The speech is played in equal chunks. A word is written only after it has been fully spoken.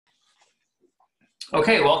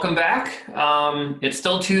Okay, welcome back. It's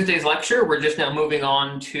still Tuesday's lecture. We're just now moving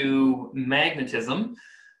on to magnetism.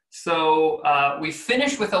 So we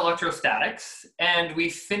finished with electrostatics and we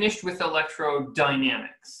finished with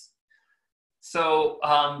electrodynamics. So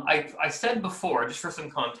I said before, just for some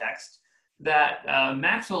context, that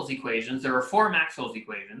Maxwell's equations, there are four Maxwell's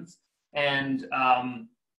equations, and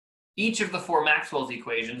each of the four Maxwell's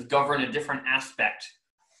equations govern a different aspect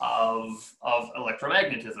of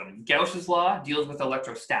electromagnetism. Gauss's law deals with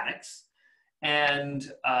electrostatics,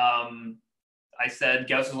 and I said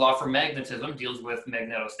Gauss's law for magnetism deals with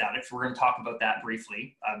magnetostatics. We're going to talk about that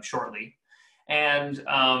briefly, shortly. And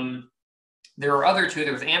there are other two.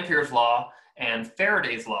 There was Ampere's law and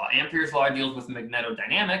Faraday's law. Ampere's law deals with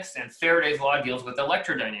magnetodynamics, and Faraday's law deals with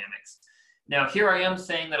electrodynamics. Now, here I am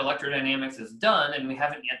saying that electrodynamics is done, and we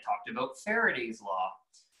haven't yet talked about Faraday's law.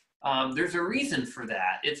 There's a reason for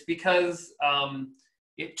that. It's because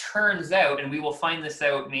it turns out, and we will find this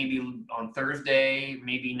out maybe on Thursday,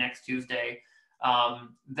 maybe next Tuesday,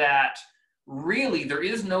 that really there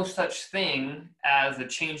is no such thing as a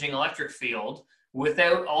changing electric field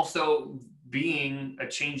without also being a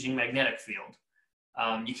changing magnetic field.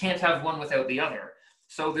 You can't have one without the other.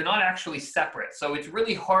 So they're not actually separate. So it's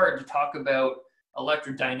really hard to talk about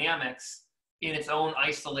electrodynamics in its own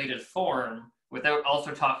isolated form without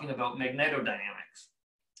also talking about magnetodynamics.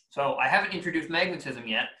 So I haven't introduced magnetism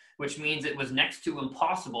yet, which means it was next to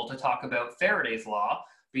impossible to talk about Faraday's law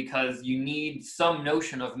because you need some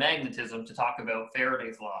notion of magnetism to talk about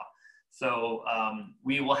Faraday's law. So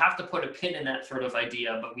we will have to put a pin in that sort of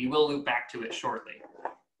idea, but we will loop back to it shortly.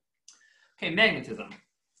 Okay, magnetism.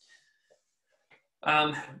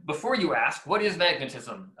 Before you ask, what is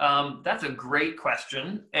magnetism? That's a great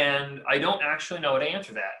question, and I don't actually know how to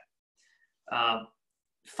answer that.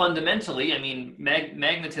 Fundamentally, I mean,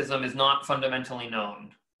 magnetism is not fundamentally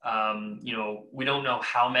known. We don't know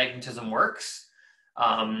how magnetism works.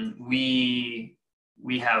 We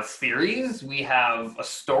have theories. We have a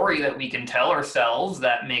story that we can tell ourselves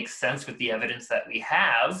that makes sense with the evidence that we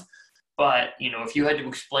have. But, if you had to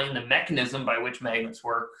explain the mechanism by which magnets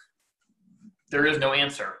work, there is no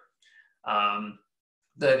answer.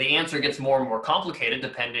 The answer gets more and more complicated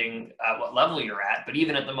depending at what level you're at, but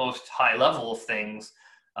even at the most high level of things,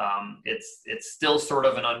 it's still sort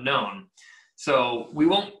of an unknown. So we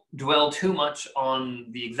won't dwell too much on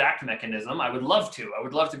the exact mechanism. I would love to. I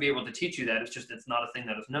would love to be able to teach you that. It's just it's not a thing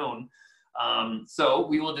that is known. So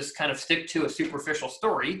we will just kind of stick to a superficial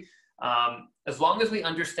story as long as we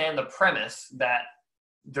understand the premise that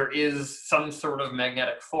there is some sort of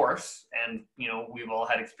magnetic force, and we've all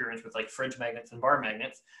had experience with like fridge magnets and bar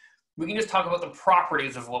magnets. We can just talk about the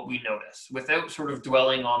properties of what we notice without sort of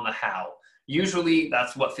dwelling on the how. Usually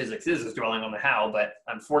that's what physics is dwelling on the how, but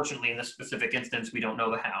unfortunately in this specific instance we don't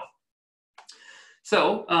know the how.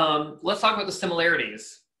 So let's talk about the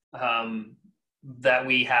similarities that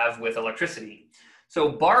we have with electricity. So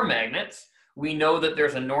bar magnets, we know that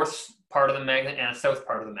there's a north part of the magnet and a south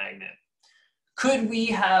part of the magnet. Could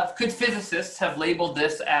physicists have labeled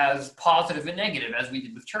this as positive and negative as we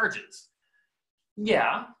did with charges?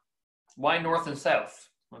 Yeah. Why north and south?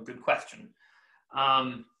 Well, good question.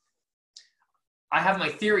 I have my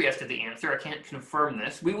theory as to the answer. I can't confirm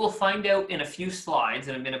this. We will find out in a few slides,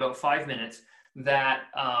 in about 5 minutes, that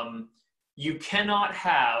you cannot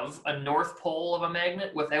have a north pole of a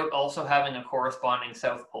magnet without also having a corresponding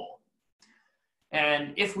south pole.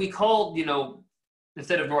 And if we called,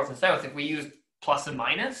 instead of north and south, if we used plus and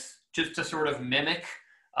minus, just to sort of mimic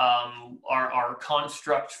our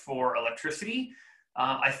construct for electricity,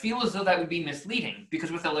 I feel as though that would be misleading,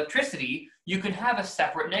 because with electricity, you can have a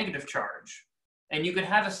separate negative charge, and you can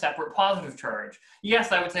have a separate positive charge.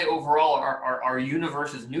 Yes, I would say overall our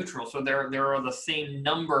universe is neutral, so there are the same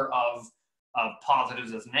number of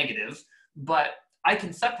positives as negatives, but I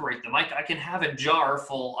can separate them. I can have a jar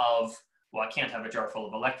full of, well, I can't have a jar full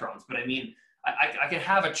of electrons, but I mean, I can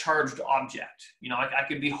have a charged object. I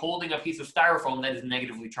could be holding a piece of styrofoam that is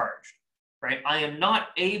negatively charged, right? I am not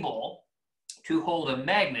able to hold a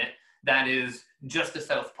magnet that is just the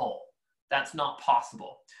south pole. That's not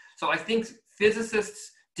possible. So I think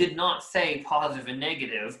physicists did not say positive and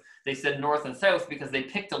negative. They said north and south because they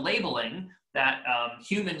picked a labeling that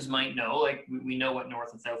humans might know, like we know what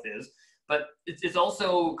north and south is. But it's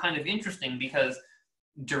also kind of interesting because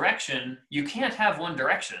direction, you can't have one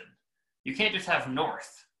direction. You can't just have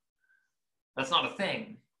north. That's not a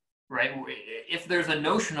thing, right? If there's a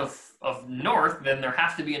notion of north, then there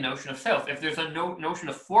has to be a notion of south. If there's a notion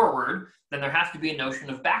of forward, then there has to be a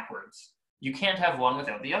notion of backwards. You can't have one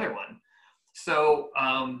without the other one. So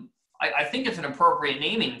I think it's an appropriate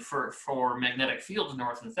naming for magnetic fields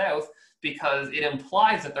north and south, because it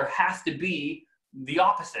implies that there has to be the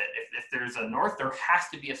opposite. If there's a north, there has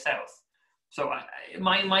to be a south. So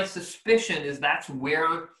my suspicion is that's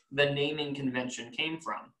where the naming convention came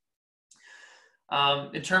from.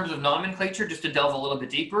 In terms of nomenclature, just to delve a little bit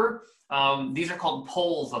deeper, these are called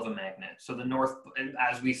poles of a magnet. So the north,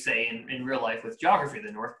 as we say in real life with geography,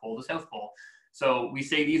 the North Pole, the South Pole. So we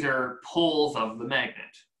say these are poles of the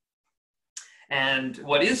magnet. And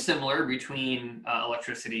what is similar between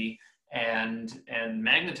electricity and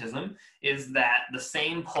magnetism is that the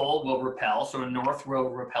same pole will repel. So a north will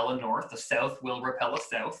repel a north, the south will repel a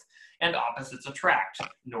south, and opposites attract.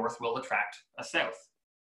 North will attract a south.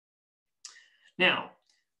 Now,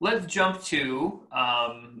 let's jump to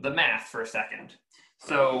the math for a second.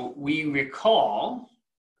 So we recall,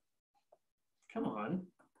 come on.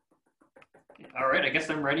 All right, I guess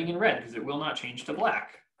I'm writing in red because it will not change to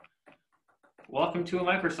black. Welcome to a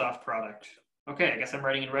Microsoft product. Okay, I guess I'm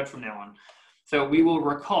writing in red from now on. So we will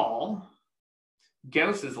recall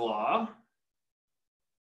Gauss's law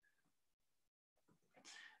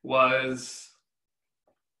was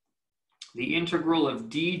the integral of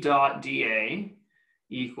d dot dA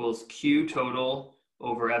equals q total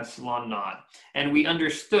over epsilon naught. And we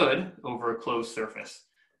understood over a closed surface.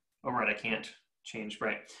 Oh, right, I can't change,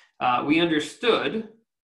 right. We understood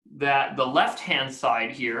that the left-hand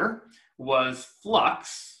side here was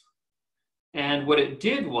flux, and what it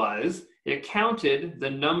did was it counted the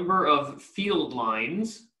number of field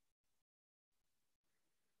lines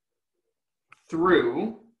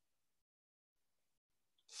through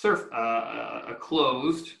a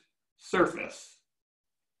closed surface.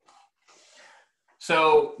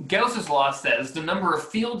 So Gauss's law says the number of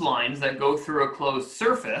field lines that go through a closed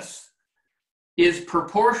surface is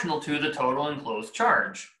proportional to the total enclosed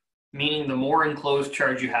charge, meaning the more enclosed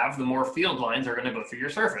charge you have, the more field lines are going to go through your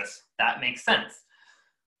surface. That makes sense.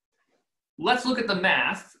 Let's look at the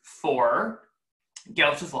math for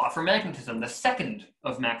Gauss's law for magnetism, the second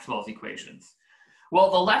of Maxwell's equations. Well,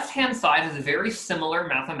 the left-hand side has a very similar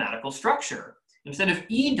mathematical structure. Instead of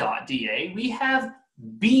E dot dA, we have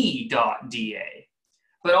B dot dA.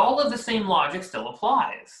 But all of the same logic still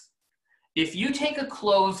applies. If you take a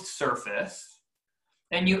closed surface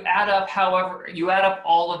and you add up,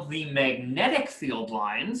 all of the magnetic field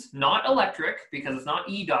lines, not electric, because it's not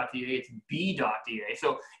E dot dA, it's B dot dA.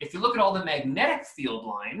 So if you look at all the magnetic field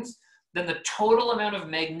lines, then the total amount of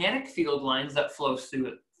magnetic field lines that flows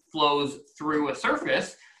through a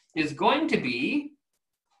surface is going to be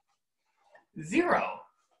 0.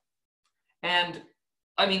 And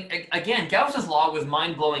I mean, again, Gauss's law was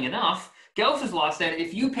mind-blowing enough. Gauss's law said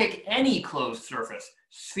if you pick any closed surface,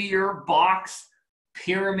 sphere, box,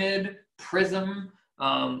 pyramid, prism,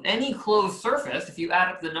 any closed surface, if you add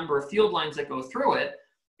up the number of field lines that go through it,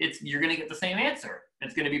 you're going to get the same answer.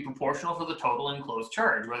 It's going to be proportional to the total enclosed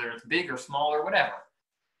charge, whether it's big or small or whatever.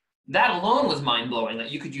 That alone was mind-blowing,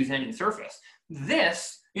 that you could use any surface.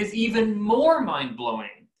 This is even more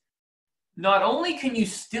mind-blowing. Not only can you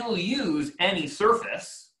still use any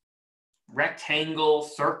surface, rectangle,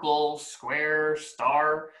 circle, square,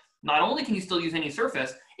 star, not only can you still use any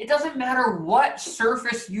surface, it doesn't matter what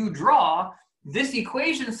surface you draw, this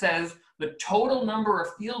equation says the total number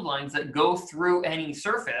of field lines that go through any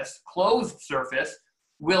surface, closed surface,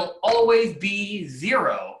 will always be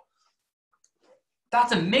 0.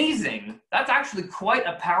 That's amazing. That's actually quite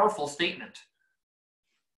a powerful statement.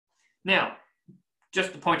 Now,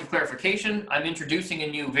 just a point of clarification, I'm introducing a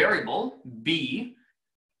new variable, B.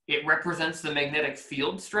 It represents the magnetic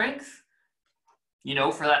field strength. You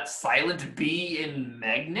know, for that silent B in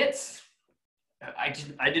magnets.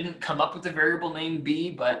 I didn't come up with the variable name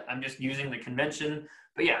B, but I'm just using the convention.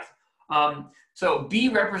 But yeah, so B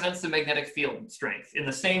represents the magnetic field strength in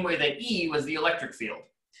the same way that E was the electric field.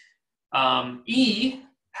 E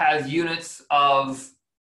has units of,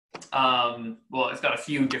 well, it's got a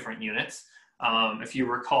few different units. If you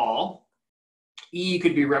recall, E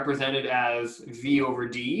could be represented as V over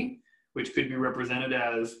D, which could be represented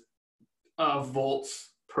as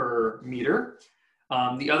volts per meter.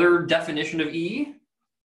 The other definition of E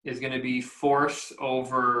is going to be force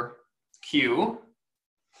over Q,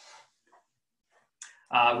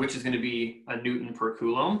 which is going to be a Newton per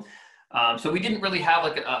Coulomb. So we didn't really have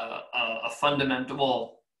like a fundamental,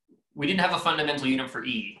 well, we didn't have a fundamental unit for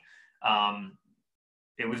E.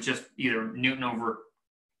 It was just either Newton over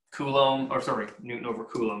Coulomb, or sorry, Newton over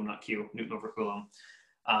Coulomb, not Q, Newton over Coulomb,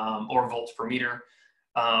 or volts per meter.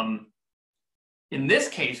 In this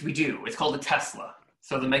case, we do. It's called a Tesla.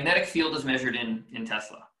 So the magnetic field is measured in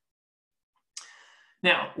Tesla.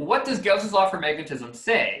 Now, what does Gauss's law for magnetism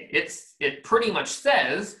say? It pretty much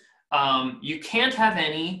says you can't have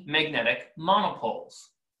any magnetic monopoles.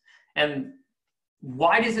 And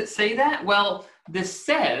why does it say that? Well, this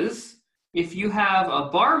says if you have a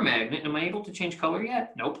bar magnet, am I able to change color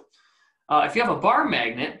yet? Nope. If you have a bar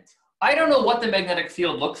magnet, I don't know what the magnetic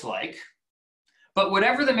field looks like, but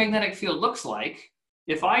whatever the magnetic field looks like,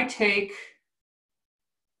 if I take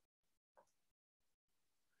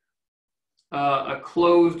a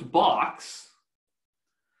closed box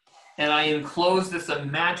and I enclose this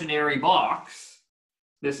imaginary box,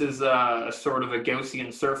 this is a sort of a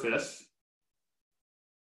Gaussian surface,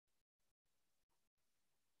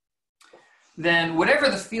 then whatever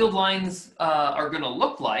the field lines are going to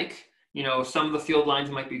look like, you know, some of the field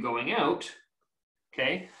lines might be going out,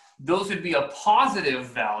 okay? Those would be a positive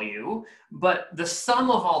value, but the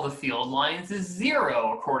sum of all the field lines is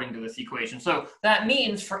 0 according to this equation. So that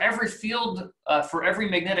means for every field, for every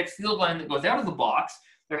magnetic field line that goes out of the box,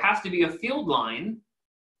 there has to be a field line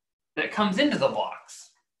that comes into the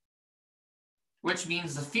box, which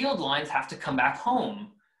means the field lines have to come back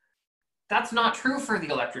home. That's not true for the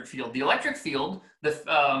electric field. The electric field,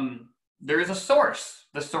 there is a source.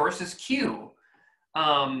 The source is Q.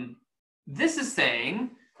 This is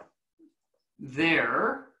saying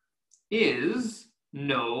there is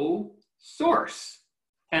no source.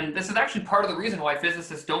 And this is actually part of the reason why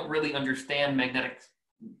physicists don't really understand magnets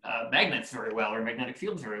very well, or magnetic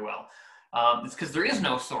fields very well. It's because there is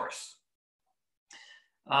no source.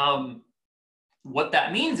 What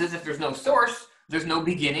that means is if there's no source, there's no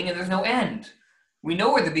beginning and there's no end. We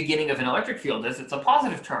know where the beginning of an electric field is. It's a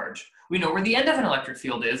positive charge. We know where the end of an electric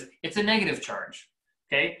field is. It's a negative charge.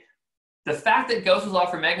 Okay? The fact that Gauss's law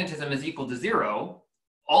for magnetism is equal to 0,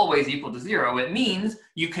 always equal to 0, it means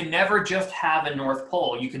you can never just have a north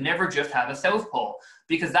pole. You can never just have a south pole,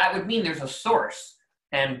 because that would mean there's a source.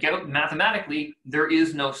 And mathematically, there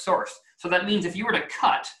is no source. So that means if you were to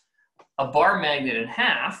cut a bar magnet in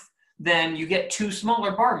half, then you get 2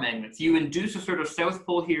 smaller bar magnets. You induce a sort of south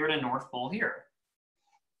pole here and a north pole here.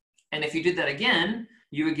 And if you did that again,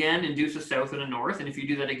 you again induce a south and a north. And if you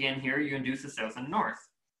do that again here, you induce a south and a north.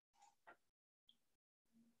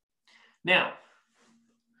 Now,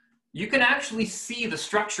 you can actually see the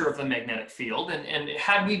structure of the magnetic field. And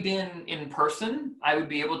had we been in person, I would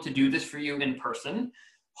be able to do this for you in person.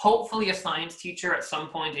 Hopefully a science teacher at some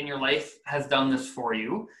point in your life has done this for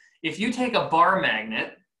you. If you take a bar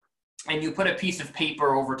magnet and you put a piece of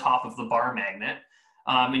paper over top of the bar magnet,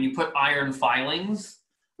 and you put iron filings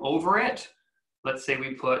over it, let's say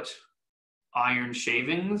we put iron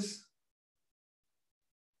shavings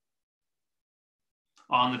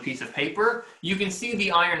on the piece of paper, you can see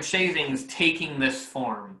the iron shavings taking this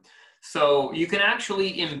form. So you can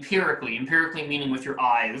actually empirically meaning with your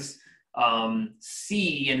eyes,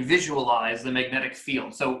 see and visualize the magnetic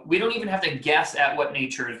field. So we don't even have to guess at what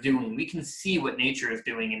nature is doing. We can see what nature is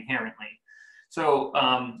doing inherently. So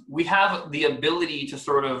we have the ability to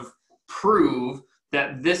sort of prove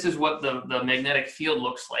that this is what the magnetic field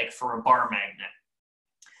looks like for a bar magnet.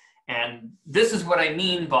 And this is what I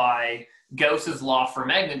mean by Gauss's law for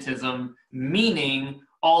magnetism, meaning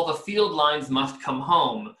all the field lines must come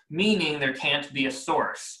home, meaning there can't be a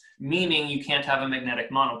source, meaning you can't have a magnetic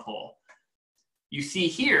monopole. You see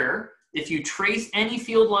here, if you trace any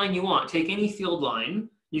field line you want, take any field line,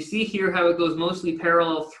 you see here how it goes mostly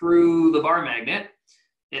parallel through the bar magnet.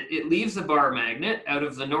 It leaves the bar magnet out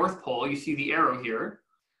of the north pole, you see the arrow here,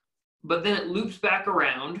 but then it loops back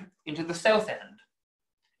around into the south end.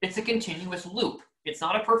 It's a continuous loop. It's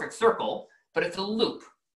not a perfect circle, but it's a loop.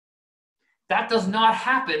 That does not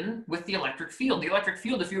happen with the electric field. The electric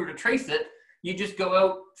field, if you were to trace it, you just go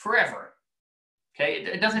out forever. Okay,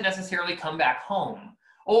 it doesn't necessarily come back home.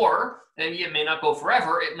 Or maybe it may not go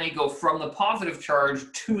forever. It may go from the positive charge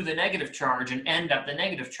to the negative charge and end at the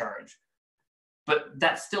negative charge. But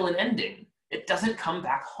that's still an ending. It doesn't come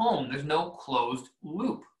back home. There's no closed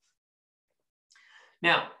loop.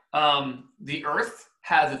 Now, the Earth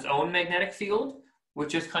has its own magnetic field,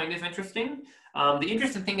 which is kind of interesting. The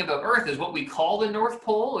interesting thing about Earth is what we call the North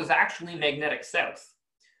Pole is actually magnetic south.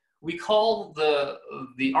 We call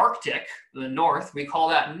the Arctic, the north, we call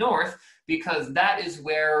that north because that is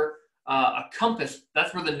where a compass,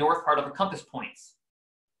 that's where the north part of a compass points.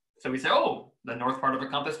 So we say, oh, the north part of a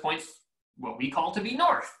compass points what we call to be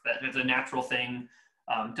north. That is a natural thing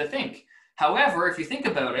to think. However, if you think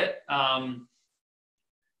about it,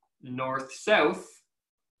 north-south,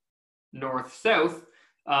 north-south,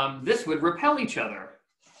 this would repel each other,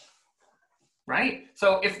 right?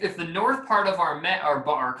 So if the north part of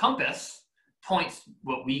our compass points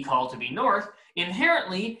what we call to be north,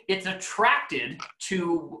 inherently it's attracted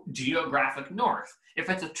to geographic north. If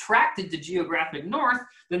it's attracted to geographic north,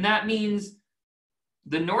 then that means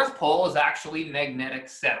the North Pole is actually magnetic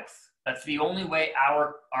south. That's the only way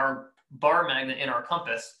our bar magnet in our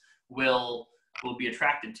compass will be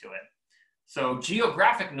attracted to it. So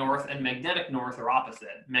geographic north and magnetic north are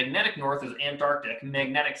opposite. Magnetic north is Antarctic,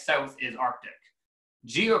 magnetic south is Arctic.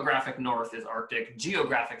 Geographic north is Arctic,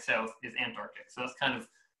 geographic south is Antarctic. So that's kind of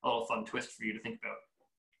a little fun twist for you to think about.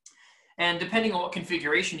 And depending on what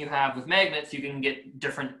configuration you have with magnets, you can get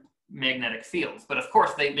different magnetic fields. But of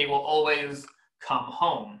course, they will always come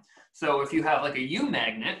home. So if you have like a U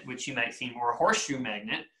magnet, which you might see, or a horseshoe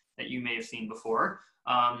magnet that you may have seen before,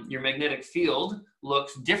 your magnetic field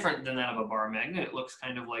looks different than that of a bar magnet. It looks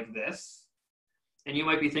kind of like this. And you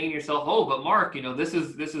might be thinking to yourself, oh, but Mark, you know, this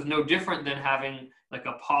is no different than having like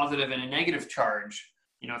a positive and a negative charge.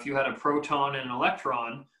 You know, if you had a proton and an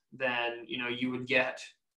electron, then, you know, you'd get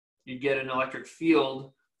an electric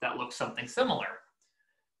field that looks something similar.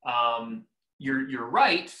 You're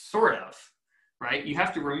right, sort of, right? You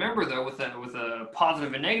have to remember though, with a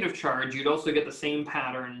positive and negative charge, you'd also get the same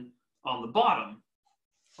pattern on the bottom,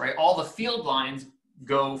 right? All the field lines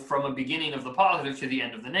go from a beginning of the positive to the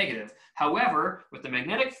end of the negative. However, with the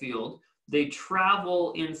magnetic field, they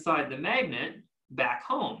travel inside the magnet back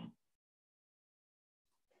home.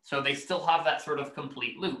 So they still have that sort of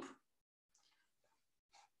complete loop.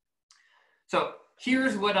 So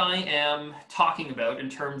here's what I am talking about in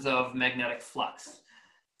terms of magnetic flux.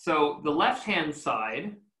 So the left-hand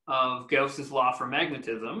side of Gauss's law for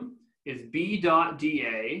magnetism is B dot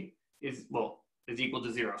dA is equal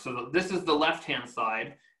to 0. So this is the left-hand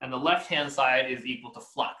side, and the left-hand side is equal to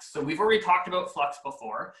flux. So we've already talked about flux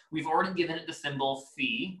before. We've already given it the symbol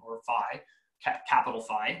phi, or phi, capital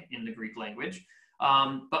phi in the Greek language.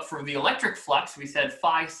 But for the electric flux, we said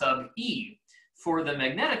phi sub E. For the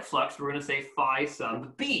magnetic flux, we're going to say phi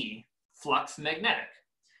sub B, flux magnetic.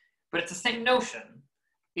 But it's the same notion.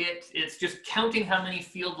 It's just counting how many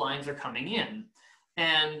field lines are coming in.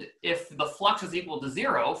 And if the flux is equal to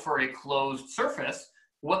 0 for a closed surface,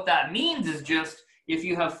 what that means is just if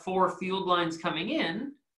you have 4 field lines coming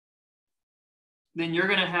in, then you're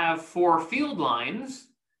going to have 4 field lines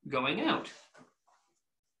going out,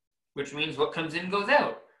 which means what comes in goes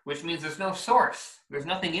out, which means there's no source. There's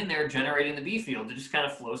nothing in there generating the B field. It just kind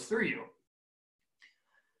of flows through you.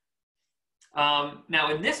 Now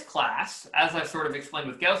in this class, as I've sort of explained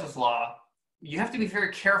with Gauss's law, you have to be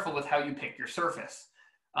very careful with how you pick your surface.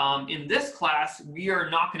 In this class, we are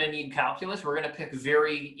not going to need calculus. We're going to pick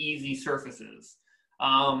very easy surfaces.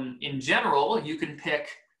 In general, you can pick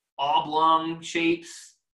oblong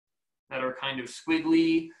shapes that are kind of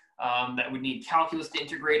squiggly, that would need calculus to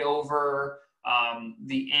integrate over.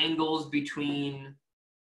 The angles between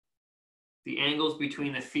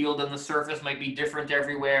the field and the surface might be different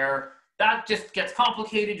everywhere. That just gets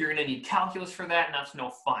complicated. You're going to need calculus for that, and that's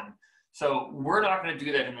no fun. So we're not going to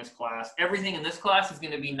do that in this class. Everything in this class is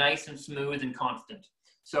going to be nice and smooth and constant.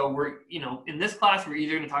 So in this class, we're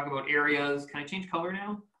either going to talk about areas. Can I change color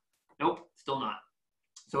now? Nope, still not.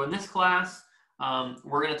 So in this class,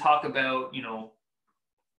 we're going to talk about,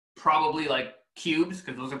 probably like cubes,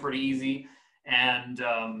 because those are pretty easy. And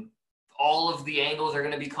all of the angles are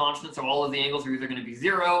going to be constant. So all of the angles are either going to be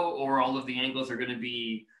 0, or all of the angles are going to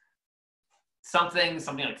be something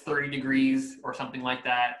like 30 degrees or something like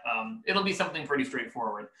that. It'll be something pretty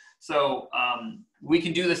straightforward. So we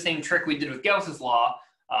can do the same trick we did with Gauss's law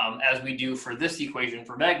as we do for this equation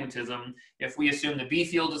for magnetism. If we assume the B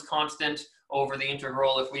field is constant over the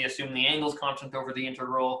integral, if we assume the angle is constant over the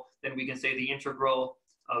integral, then we can say the integral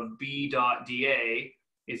of B dot dA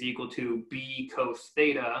is equal to B cos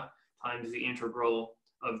theta times the integral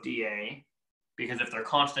of dA. Because if they're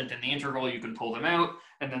constant in the integral, you can pull them out.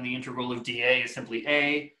 And then the integral of dA is simply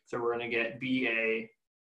A. So we're going to get BA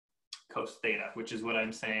cos theta, which is what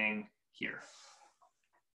I'm saying here.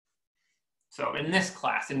 So in this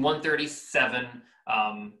class, in 137,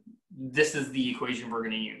 this is the equation we're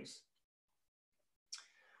going to use.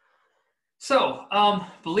 So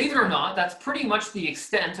believe it or not, that's pretty much the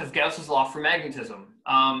extent of Gauss's law for magnetism.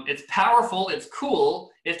 It's powerful, it's cool,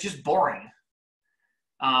 it's just boring.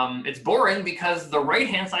 It's boring because the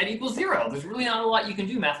right-hand side equals 0. There's really not a lot you can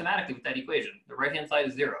do mathematically with that equation. The right-hand side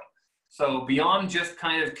is 0. So beyond just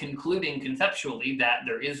kind of concluding conceptually that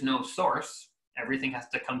there is no source, everything has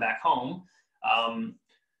to come back home,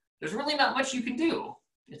 there's really not much you can do.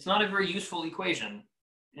 It's not a very useful equation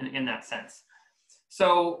in that sense.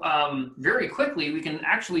 So very quickly, we can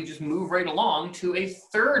actually just move right along to a 3rd we can actually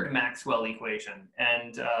just move right along to a 3rd Maxwell equation.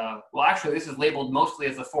 And well, actually, this is labeled mostly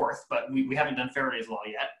as the 4th, but we haven't done Faraday's law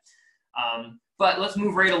yet. But let's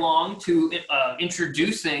move right along to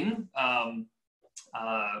introducing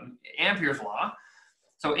Ampere's law.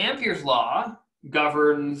 So Ampere's law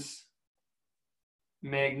governs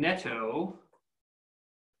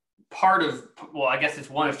well, I guess it's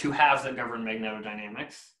one of 2 halves that govern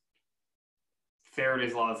magnetodynamics.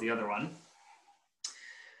 Faraday's law is the other one.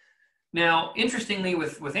 Now, interestingly,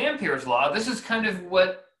 with Ampere's law, this is kind of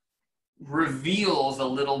what reveals a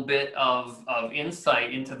little bit of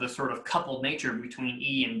insight into the sort of coupled nature between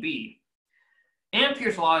E and B.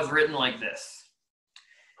 Ampere's law is written like this.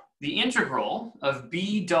 The integral of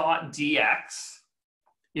B dot dx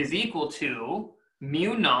is equal to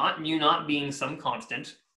mu naught being some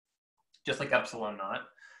constant, just like epsilon naught,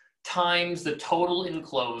 times the total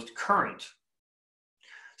enclosed current.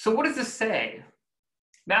 So what does this say?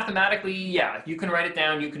 Mathematically, yeah, you can write it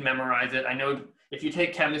down, you can memorize it. I know if you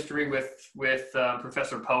take chemistry with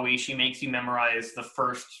Professor Poe, she makes you memorize the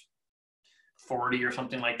first 40 or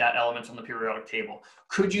something like that elements on the periodic table.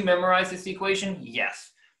 Could you memorize this equation?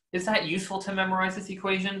 Yes. Is that useful to memorize this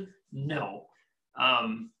equation? No.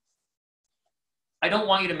 I don't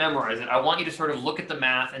want you to memorize it. I want you to sort of look at the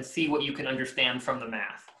math and see what you can understand from the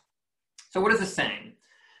math. So what is this saying?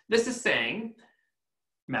 This is saying,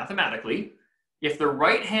 mathematically, if the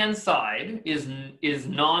right-hand side is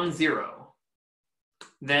non-zero,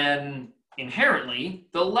 then inherently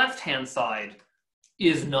the left-hand side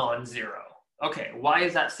is non-zero. Okay, why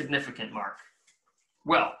is that significant, Mark?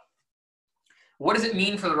 Well, what does it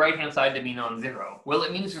mean for the right-hand side to be non-zero? Well,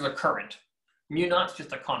 it means there's a current. Mu naught's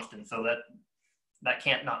just a constant, so that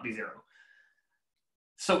can't not be 0.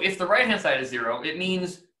 So if the right-hand side is 0, it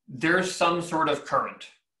means there's some sort of current.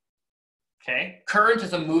 Okay? Current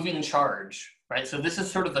is a moving charge, right? So this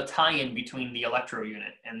is sort of the tie-in between the electro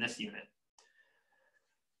unit and this unit.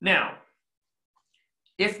 Now,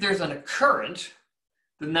 if there's a current,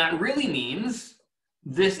 then that really means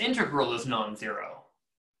this integral is non-zero.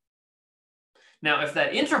 Now, if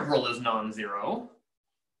that integral is non-zero,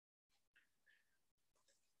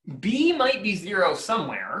 B might be 0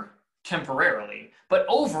 somewhere temporarily, but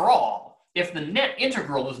overall, if the net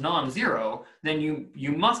integral is non-zero, then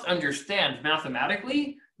you must understand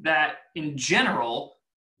mathematically that in general,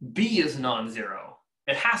 B is non-zero.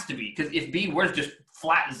 It has to be, because if B was just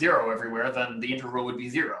flat 0 everywhere, then the integral would be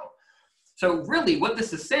 0. So really what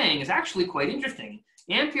this is saying is actually quite interesting.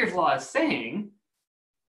 Ampere's law is saying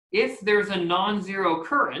if there's a non-zero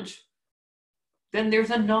current, then there's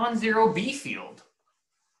a non-zero B field,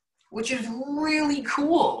 which is really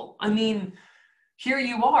cool. I mean, here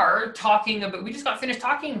you are talking about, we just got finished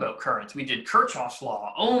talking about currents. We did Kirchhoff's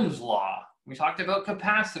law, Ohm's law. We talked about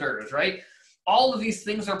capacitors, right? All of these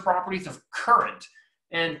things are properties of current.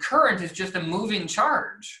 And current is just a moving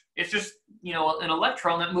charge. It's just, you know, an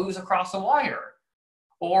electron that moves across a wire.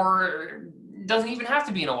 Or it doesn't even have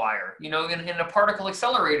to be in a wire. You know, in a particle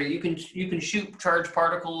accelerator, you can shoot charged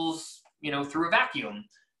particles, you know, through a vacuum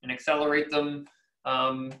and accelerate them,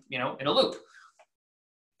 you know, in a loop.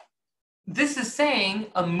 This is saying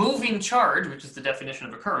a moving charge, which is the definition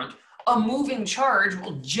of a current, a moving charge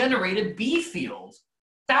will generate a B field.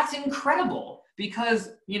 That's incredible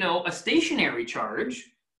because, you know, a stationary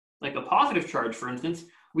charge, like a positive charge, for instance,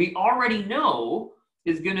 we already know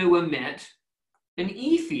is going to emit an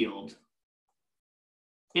E field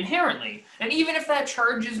inherently. And even if that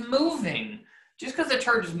charge is moving, just because the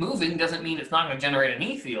charge is moving doesn't mean it's not going to generate an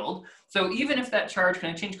E field. So even if that charge,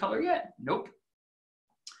 can I change color yet? Nope.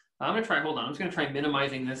 I'm going to try, hold on, I'm just going to try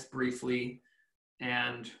minimizing this briefly.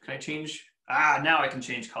 And can I change? Now I can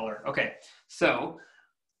change color. Okay, so,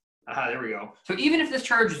 there we go. So even if this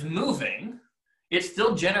charge is moving, it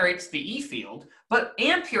still generates the E field. But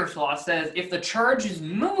Ampere's law says if the charge is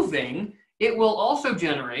moving, it will also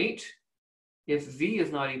generate, if V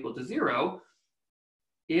is not equal to 0,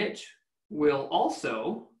 it will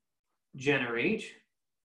also generate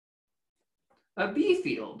a B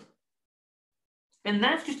field. And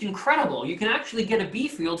that's just incredible. You can actually get a B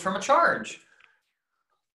field from a charge.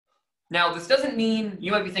 Now, this doesn't mean,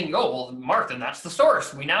 you might be thinking, oh, well, Mark, then that's the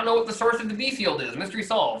source. We now know what the source of the B field is. Mystery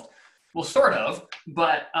solved. Well, sort of,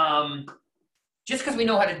 but just because we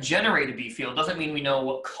know how to generate a B field doesn't mean we know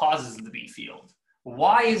what causes the B field.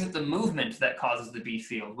 Why is it the movement that causes the B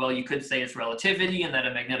field? Well, you could say it's relativity and that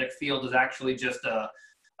a magnetic field is actually just a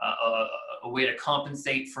way to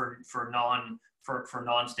compensate for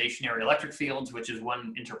non-stationary electric fields, which is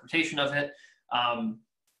one interpretation of it.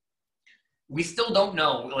 we still don't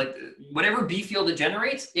know, like whatever B field it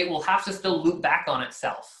generates, it will have to still loop back on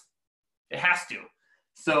itself. It has to.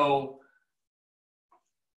 So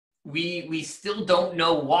we still don't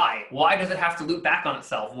know why. Why does it have to loop back on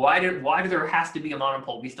itself? Why do there has to be a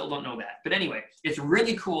monopole? We still don't know that. But anyway, it's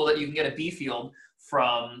really cool that you can get a B field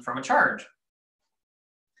from a charge.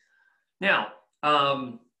 Now,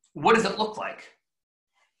 what does it look like?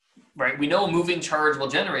 Right, we know a moving charge will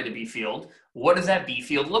generate a B field. What does that B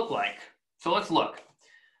field look like? So let's look.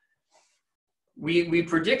 We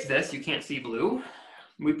predict this, you can't see blue.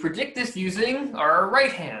 We predict this using our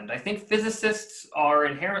right hand. I think physicists are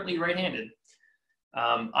inherently right-handed.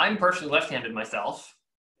 I'm personally left-handed myself,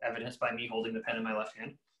 evidenced by me holding the pen in my left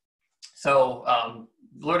hand. So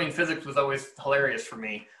learning physics was always hilarious for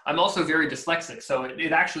me. I'm also very dyslexic, so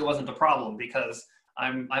it actually wasn't a problem because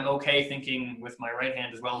I'm okay thinking with my right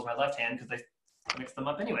hand as well as my left hand because I mix them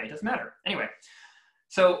up anyway, it doesn't matter. Anyway,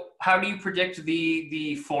 so how do you predict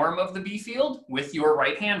the form of the B field? With your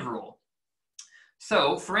right hand rule.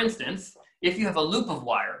 So for instance, if you have a loop of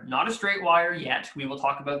wire, not a straight wire yet, we will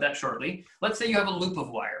talk about that shortly. Let's say you have a loop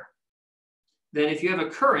of wire. Then if you have a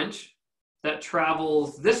current that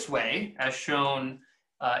travels this way, as shown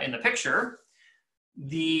in the picture,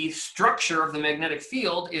 the structure of the magnetic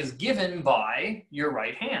field is given by your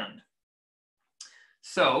right hand.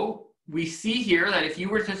 So we see here that if you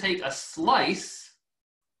were to take a slice,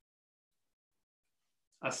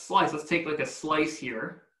 let's take like a slice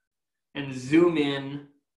here and zoom in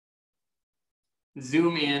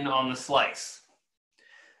on the slice.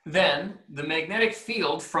 Then the magnetic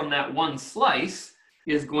field from that one slice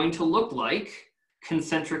is going to look like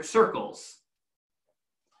concentric circles.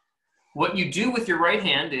 What you do with your right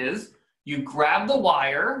hand is you grab the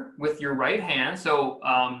wire with your right hand. So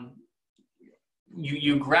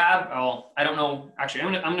you grab, oh, I don't know, actually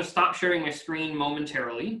I'm gonna stop sharing my screen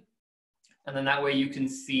momentarily. And then that way you can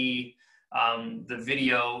see the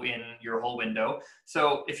video in your whole window.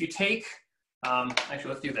 So if you take, actually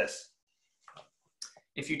let's do this.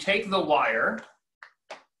 If you take the wire,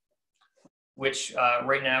 which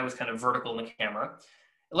right now is kind of vertical in the camera,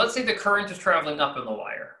 let's say the current is traveling up in the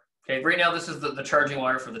wire. Okay, right now this is the charging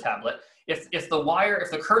wire for the tablet. If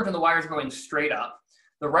the current in the wire is going straight up,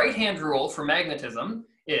 the right hand rule for magnetism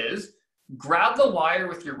is grab the wire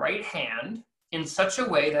with your right hand in such a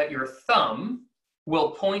way that your thumb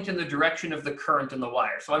will point in the direction of the current in the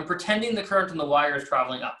wire. So I'm pretending the current in the wire is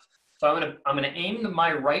traveling up. So I'm gonna aim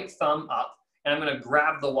my right thumb up and I'm gonna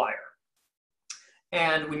grab the wire.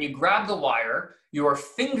 And when you grab the wire, your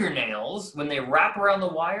fingernails, when they wrap around the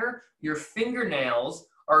wire, your fingernails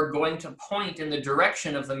are going to point in the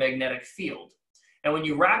direction of the magnetic field. And when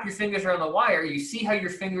you wrap your fingers around the wire, you see how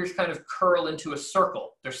your fingers kind of curl into a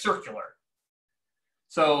circle. They're circular.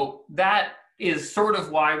 So that is sort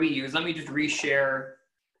of why we use, let me just reshare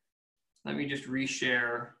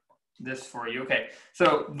this for you. Okay,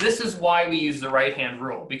 so this is why we use the right hand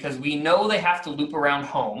rule, because we know they have to loop around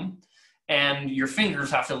home, and your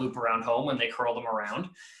fingers have to loop around home when they curl them around.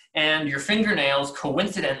 And your fingernails,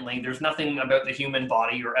 coincidentally, there's nothing about the human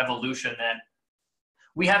body or evolution that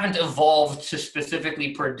we haven't evolved to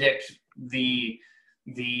specifically predict the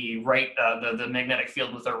magnetic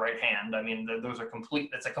field with our right hand. I mean, it's a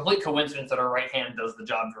complete coincidence that our right hand does the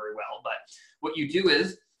job very well. But what you do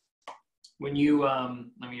is, when you,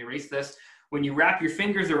 let me erase this, when you wrap your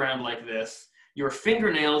fingers around like this, your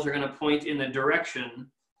fingernails are gonna point in the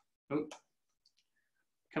direction, oh,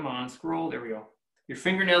 come on, scroll, there we go. Your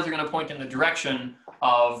fingernails are gonna point in the direction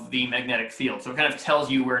of the magnetic field. So it kind of tells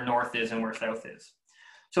you where north is and where south is.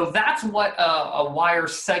 So that's what a wire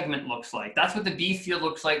segment looks like. That's what the B field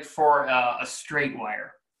looks like for a straight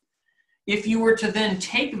wire. If you were to then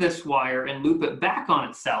take this wire and loop it back on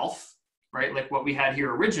itself, right, like what we had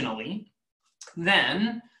here originally,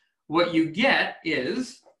 then what you get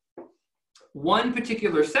is one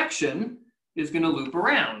particular section is going to loop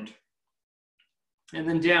around. And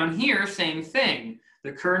then down here, same thing.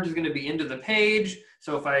 The current is going to be into the page.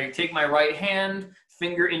 So if I take my right hand,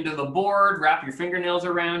 finger into the board, wrap your fingernails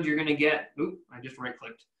around, you're going to get, oop, I just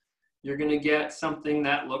right-clicked. You're going to get something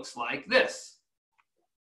that looks like this.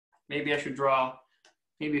 Maybe I should draw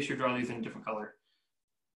these in a different color.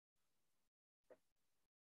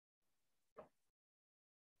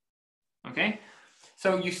 Okay,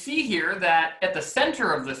 so you see here that at the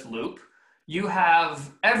center of this loop, you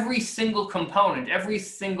have every single component, every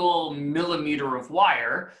single millimeter of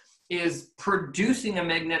wire is producing a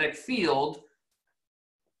magnetic field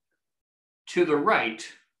to the right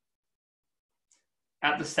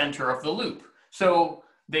at the center of the loop. So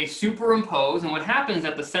they superimpose, and what happens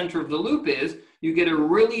at the center of the loop is you get a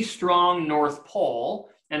really strong north pole,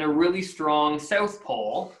 and a really strong south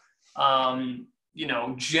pole, you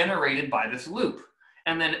know, generated by this loop.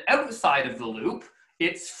 And then outside of the loop,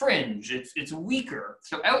 it's fringe, it's weaker.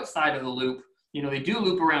 So outside of the loop, you know, they do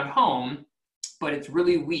loop around home, but it's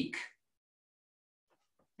really weak.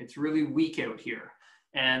 It's really weak out here.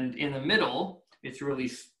 And in the middle, it's really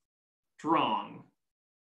strong.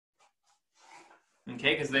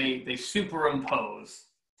 Okay, because they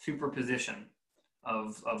superposition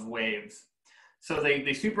of waves. So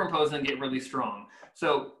they superimpose and get really strong.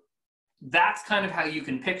 So that's kind of how you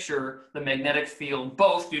can picture the magnetic field,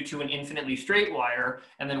 both due to an infinitely straight wire,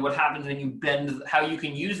 and then what happens when you bend, how you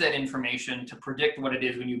can use that information to predict what it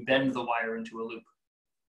is when you bend the wire into a loop.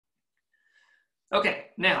 Okay,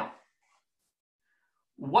 now,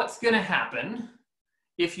 what's going to happen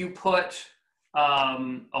if you put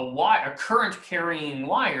a current carrying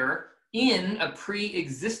wire in a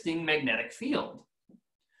pre-existing magnetic field?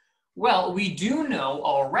 Well, we do know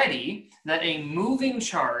already that a moving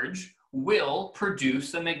charge will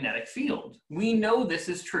produce a magnetic field. We know this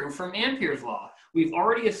is true from Ampere's law. We've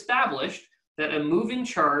already established that a moving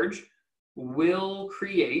charge will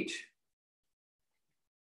create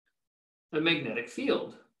a magnetic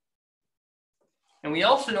field. And we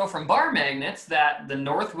also know from bar magnets that the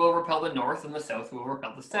north will repel the north and the south will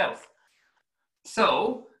repel the south.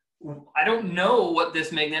 So I don't know what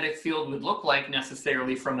this magnetic field would look like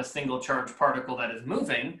necessarily from a single charged particle that is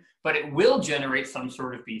moving, but it will generate some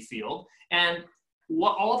sort of B field. And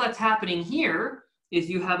all that's happening here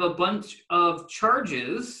is you have a bunch of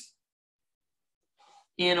charges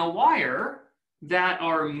in a wire that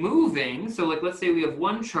are moving. So like, let's say we have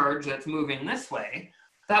one charge that's moving this way.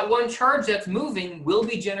 That one charge that's moving will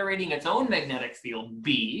be generating its own magnetic field,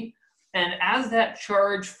 B. And as that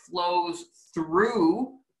charge flows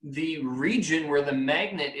through the region where the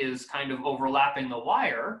magnet is kind of overlapping the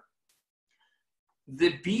wire,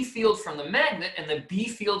 the B field from the magnet and the B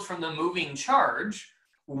field from the moving charge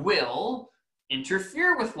will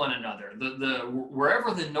interfere with one another.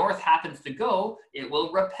 Wherever the north happens to go, it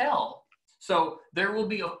will repel. So there will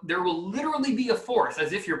literally be a force,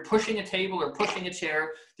 as if you're pushing a table or pushing a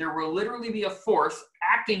chair. There will literally be a force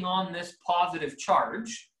acting on this positive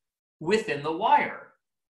charge within the wire.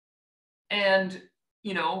 And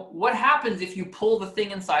you know, what happens if you pull the thing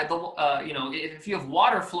inside the, you know, if you have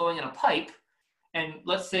water flowing in a pipe, and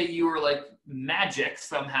let's say you were like magic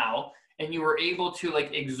somehow, and you were able to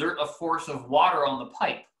like exert a force of water on the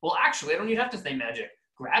pipe. Well, actually, I don't even have to say magic.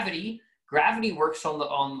 Gravity works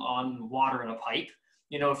on water in a pipe.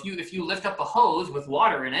 You know, if you lift up a hose with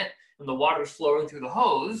water in it, and the water's flowing through the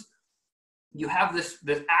hose, you have this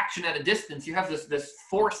action at a distance. You have this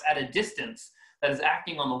force at a distance that is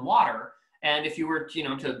acting on the water. And if you were, you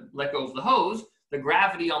know, to let go of the hose, the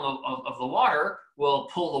gravity of the water will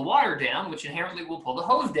pull the water down, which inherently will pull the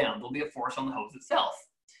hose down. There'll be a force on the hose itself.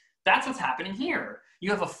 That's what's happening here. You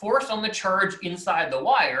have a force on the charge inside the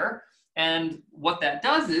wire, and what that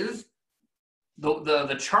does is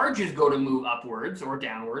the charges go to move upwards or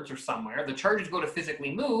downwards or somewhere. The charges go to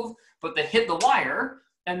physically move, but they hit the wire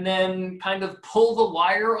and then kind of pull the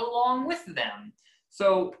wire along with them.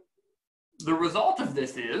 So the result of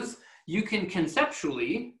this is you can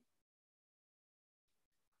conceptually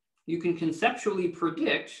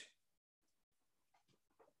predict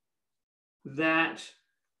that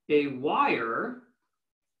a wire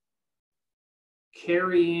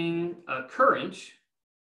carrying a current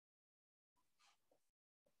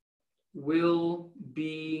will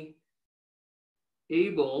be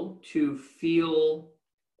able to feel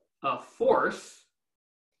a force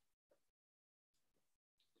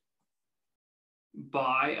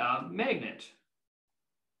by a magnet.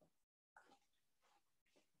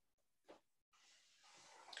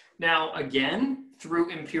 Now, again,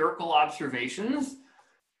 through empirical observations,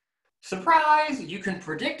 surprise, you can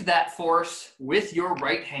predict that force with your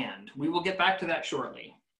right hand. We will get back to that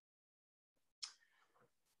shortly.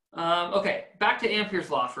 Okay, back to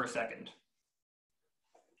Ampere's law for a second.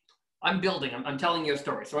 I'm telling you a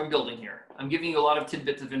story, so I'm building here. I'm giving you a lot of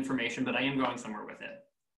tidbits of information, but I am going somewhere with it.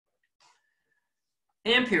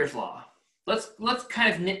 Ampere's law. Let's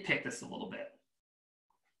kind of nitpick this a little bit.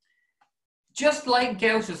 Just like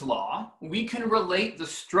Gauss's law, we can relate the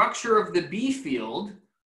structure of the B field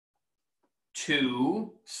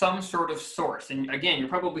to some sort of source. And again, you're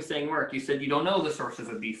probably saying, Mark, you said you don't know the source of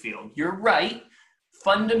a B field. You're right.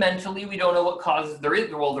 Fundamentally, we don't know what causes, there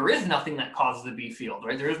is nothing that causes a B field,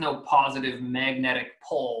 right? There is no positive magnetic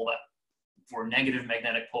pole or negative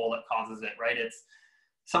magnetic pole that causes it, right? It's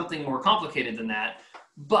something more complicated than that.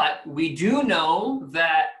 But we do know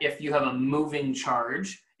that if you have a moving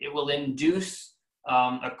charge, it will induce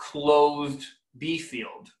a closed B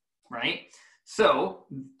field, right? So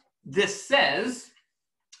this says,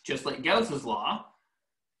 just like Gauss's law,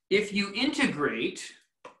 if you integrate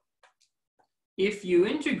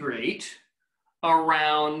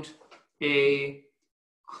around a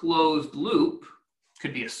closed loop,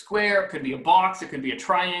 could be a square, it could be a box, it could be a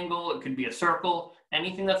triangle, it could be a circle,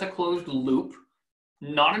 anything that's a closed loop,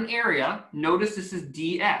 not an area. Notice this is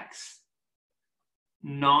dx,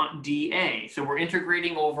 not dA. So we're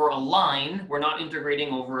integrating over a line, we're not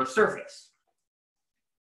integrating over a surface.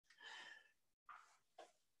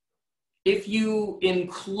 If you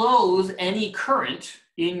enclose any current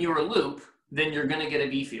in your loop, then you're going to get a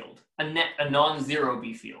B field, a non-zero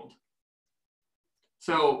B field.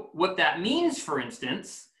 So what that means, for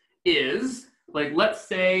instance, is, like, let's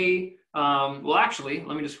say, well, actually,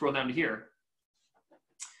 let me just scroll down to here.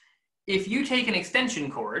 If you take an extension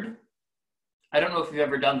cord, I don't know if you've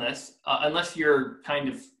ever done this, unless you're kind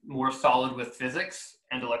of more solid with physics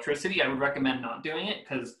and electricity, I would recommend not doing it,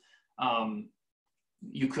 because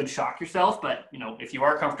you could shock yourself. But you know, if you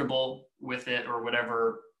are comfortable with it or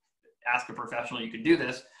whatever, ask a professional, you could do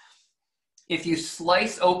this. If you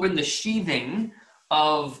slice open the sheathing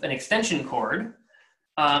of an extension cord,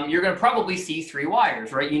 you're going to probably see 3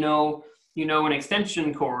 wires, right? You know an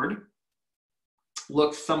extension cord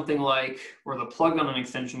looks something like, or the plug on an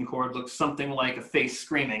extension cord looks something like a face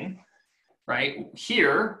screaming, right?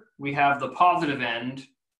 Here we have the positive end,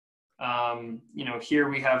 here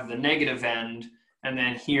we have the negative end, and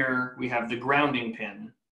then here we have the grounding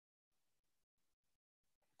pin.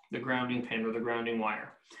 The grounding pin or the grounding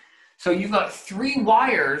wire. So you've got 3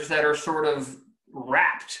 wires that are sort of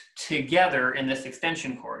wrapped together in this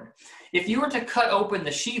extension cord. If you were to cut open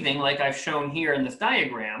the sheathing like I've shown here in this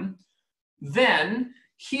diagram, then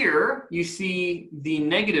here you see the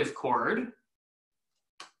negative cord.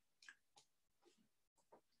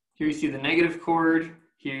 Here you see the negative cord,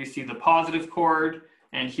 here you see the positive cord,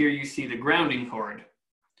 and here you see the grounding cord.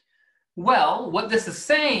 Well, what this is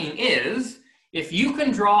saying is, if you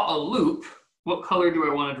can draw a loop, what color do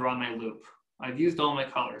I want to draw my loop? I've used all my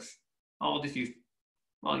colors. I'll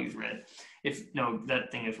use red. No,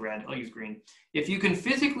 that thing is red, I'll use green. If you can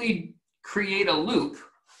physically create a loop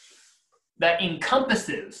that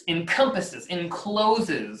encloses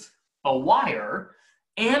a wire,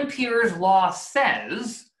 Ampere's law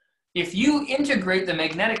says, if you integrate the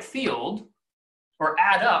magnetic field or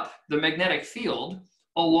add up the magnetic field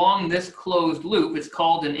along this closed loop, it's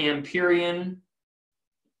called an Amperian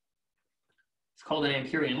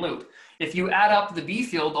loop. If you add up the B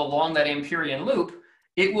field along that Amperian loop,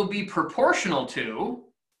 it will be proportional to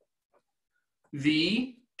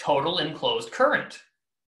the total enclosed current,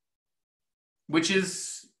 which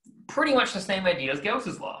is pretty much the same idea as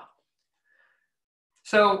Gauss's law.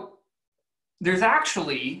 So there's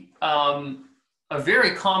actually a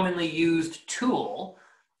very commonly used tool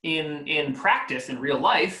in practice, in real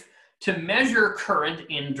life, to measure current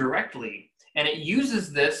indirectly. And it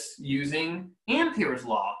uses this using Ampere's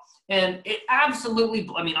law. And it absolutely,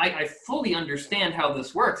 I fully understand how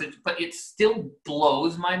this works, but it still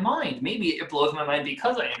blows my mind. Maybe it blows my mind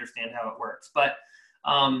because I understand how it works. But,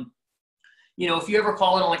 if you ever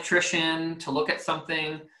call an electrician to look at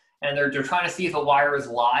something and they're trying to see if a wire is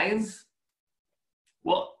live,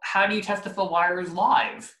 well, how do you test if a wire is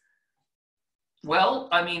live? Well,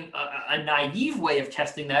 a naive way of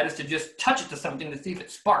testing that is to just touch it to something to see if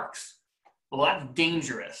it sparks. Well, that's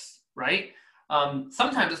dangerous, right?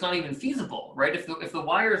 Sometimes it's not even feasible, right? If the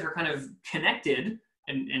wires are kind of connected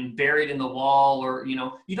and buried in the wall, or you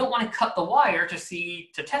don't want to cut the wire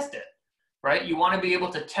to test it, right? You want to be able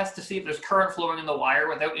to test to see if there's current flowing in the wire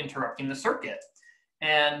without interrupting the circuit.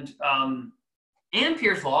 And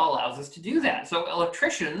Ampere's law allows us to do that. So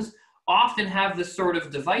electricians often have this sort of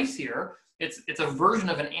device here. It's a version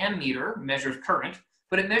of an ammeter, measures current,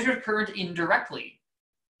 but it measures current indirectly.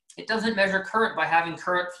 It doesn't measure current by having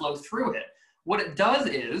current flow through it. What it does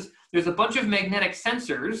is, there's a bunch of magnetic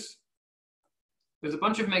sensors. There's a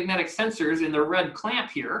bunch of magnetic sensors in the red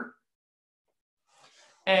clamp here,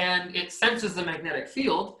 and it senses the magnetic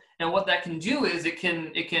field. And what that can do is it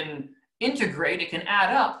can integrate, it can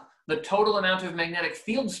add up the total amount of magnetic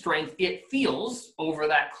field strength it feels over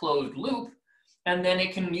that closed loop, and then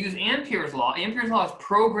it can use Ampere's law. Ampere's law is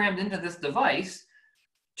programmed into this device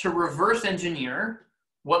to reverse engineer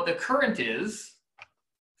what the current is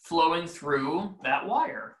flowing through that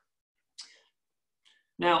wire.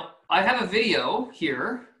 Now, I have a video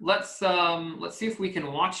here. Let's see if we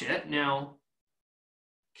can watch it. Now,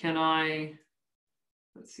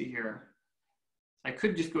 let's see here. I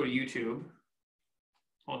could just go to YouTube.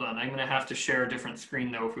 Hold on, I'm gonna have to share a different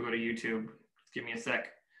screen though if we go to YouTube. Give me a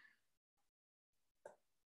sec.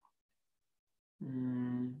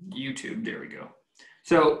 YouTube, there we go.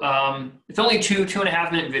 So it's only two and a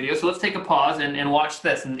half minute video. So let's take a pause and watch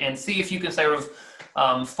this and see if you can sort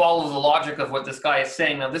of follow the logic of what this guy is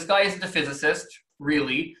saying. Now, this guy isn't a physicist,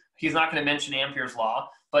 really. He's not going to mention Ampere's law.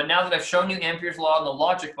 But now that I've shown you Ampere's law and the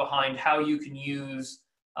logic behind how you can use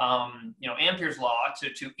Ampere's law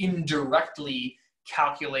to indirectly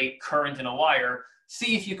calculate current in a wire,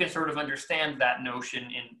 see if you can sort of understand that notion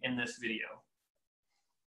in this video.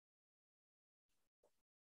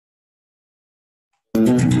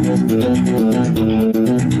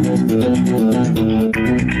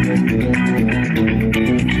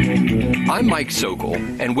 I'm Mike Sokol,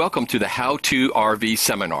 and welcome to the How To RV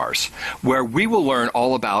seminars, where we will learn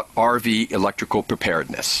all about RV electrical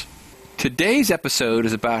preparedness. Today's episode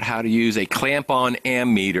is about how to use a clamp-on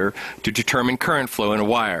ammeter to determine current flow in a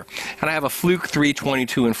wire. And I have a Fluke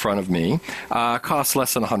 322 in front of me. Costs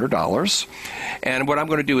less than $100. And what I'm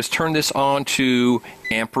going to do is turn this on to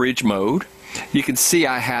amperage mode. You can see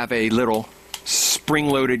I have a little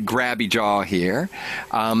spring-loaded grabby jaw here,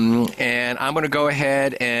 and I'm going to go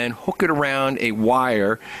ahead and hook it around a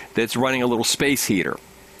wire that's running a little space heater.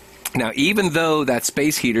 Now, even though that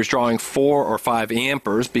space heater is drawing 4 or 5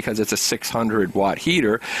 amperes because it's a 600 watt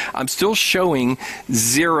heater, I'm still showing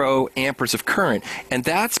 0 amperes of current, and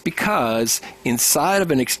that's because inside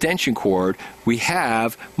of an extension cord we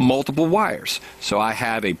have multiple wires. So I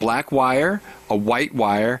have a black wire, a white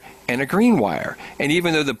wire, and a green wire. And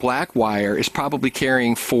even though the black wire is probably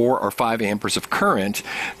carrying 4 or 5 amperes of current,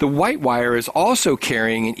 the white wire is also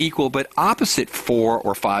carrying an equal but opposite 4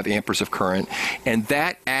 or 5 amperes of current, and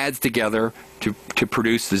that adds together to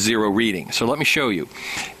produce the 0 reading. So let me show you.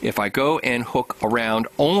 If I go and hook around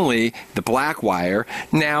only the black wire,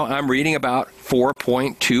 now I'm reading about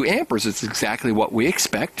 4.2 amperes. It's exactly what we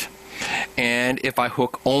expect. And if I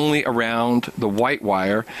hook only around the white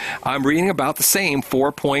wire, I'm reading about the same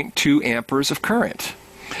 4.2 amperes of current.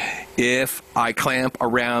 If I clamp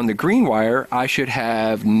around the green wire, I should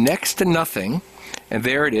have next to nothing, and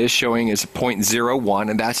there it is showing as 0.01,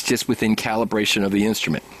 and that's just within calibration of the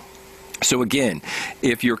instrument. So again,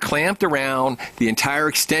 if you're clamped around the entire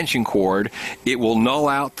extension cord, it will null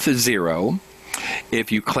out to 0.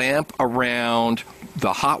 If you clamp around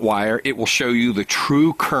the hot wire, it will show you the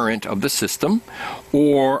true current of the system,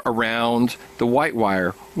 or around the white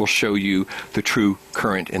wire will show you the true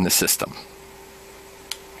current in the system.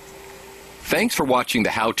 Thanks for watching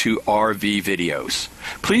the How To RV videos.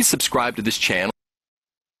 Please subscribe to this channel.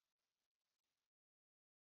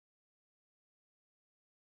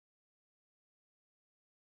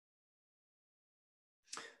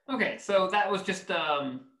 Okay, so that was just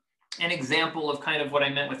an example of kind of what I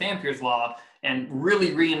meant with Ampere's law, and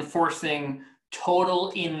really reinforcing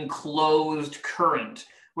total enclosed current.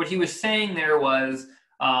 What he was saying there was,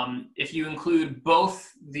 if you include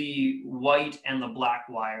both the white and the black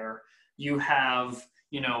wire, you have,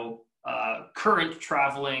 current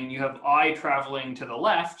traveling, you have I traveling to the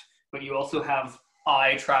left, but you also have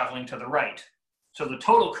I traveling to the right. So the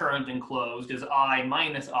total current enclosed is I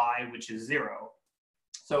minus I, which is 0.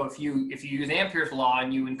 So if you use Ampere's law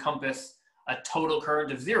and you encompass a total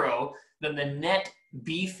current of 0, then the net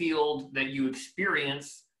B field that you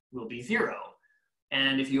experience will be 0.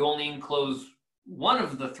 And if you only enclose one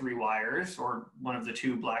of the 3 wires, or one of the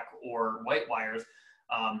 2 black or white wires,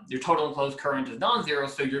 your total enclosed current is non-zero,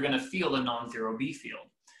 so you're going to feel a non-zero B field.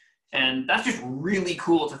 And that's just really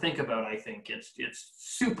cool to think about, I think. It's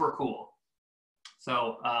super cool.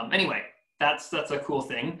 So anyway, that's a cool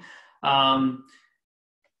thing.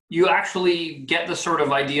 You actually get the sort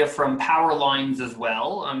of idea from power lines as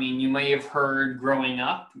well. I mean, you may have heard growing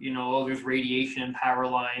up, oh, there's radiation in power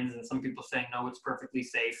lines, and some people saying, no, it's perfectly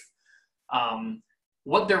safe.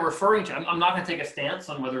 What they're referring to, I'm not going to take a stance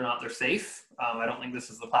on whether or not they're safe. I don't think this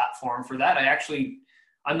is the platform for that.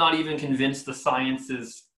 I'm not even convinced the science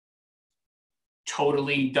is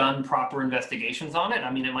totally done proper investigations on it.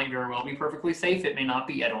 I mean, it might very well be perfectly safe. It may not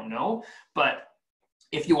be, I don't know. But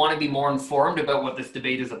if you want to be more informed about what this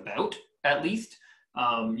debate is about, at least,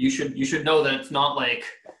 you should know that it's not like,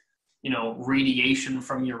 radiation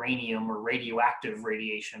from uranium or radioactive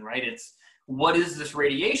radiation, right? It's, what is this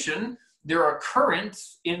radiation? There are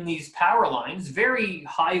currents in these power lines, very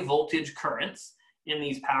high voltage currents in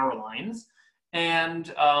these power lines.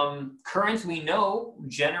 And currents, we know,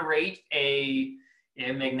 generate a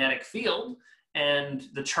magnetic field. And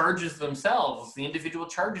the charges themselves, the individual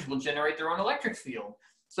charges, will generate their own electric field.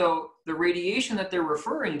 So the radiation that they're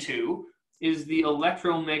referring to is the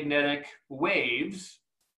electromagnetic waves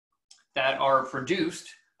that are produced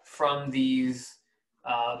from these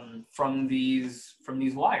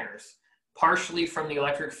wires. partially from the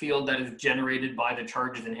electric field that is generated by the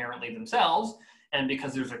charges inherently themselves. And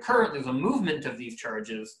because there's a current, there's a movement of these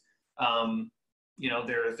charges, you know,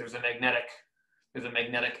 there's a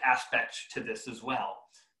magnetic aspect to this as well.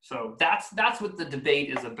 So that's what the debate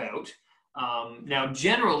is about. Now,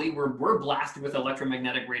 generally, we're blasted with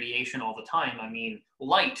electromagnetic radiation all the time. I mean,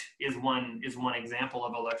 light is one example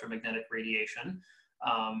of electromagnetic radiation.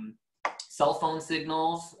 Cell phone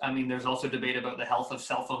signals. I mean, there's also debate about the health of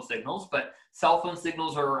cell phone signals, but cell phone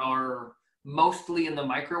signals are mostly in the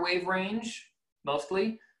microwave range,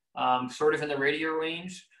 mostly, sort of in the radio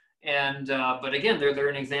range. And but again, they're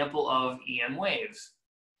an example of EM waves.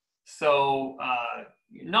 So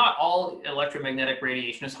not all electromagnetic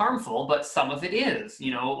radiation is harmful, but some of it is.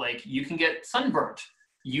 You know, like you can get sunburnt.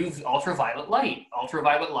 Use ultraviolet light.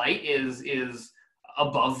 Ultraviolet light is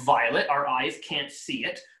above violet. Our eyes can't see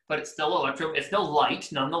it, but it's still it's still light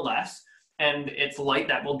nonetheless, and it's light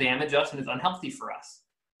that will damage us and is unhealthy for us.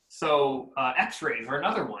 So X-rays are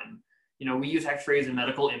another one. You know, we use X-rays in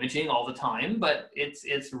medical imaging all the time, but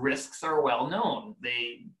its risks are well known.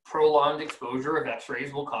 Prolonged exposure of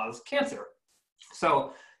X-rays will cause cancer.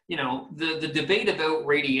 So, you know, the debate about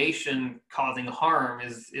radiation causing harm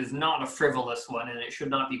is not a frivolous one, and it should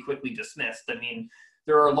not be quickly dismissed. I mean,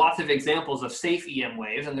 there are lots of examples of safe EM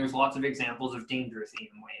waves, and there's lots of examples of dangerous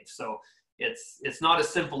EM waves. So it's not as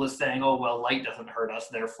simple as saying, oh, well, light doesn't hurt us,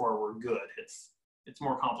 therefore we're good. It's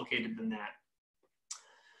more complicated than that.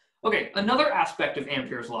 Okay, another aspect of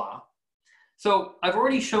Ampere's law. So I've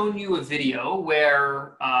already shown you a video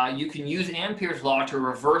where you can use Ampere's law to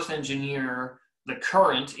reverse engineer the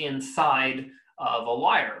current inside of a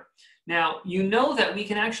wire. Now, you know that we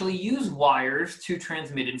can actually use wires to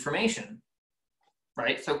transmit information,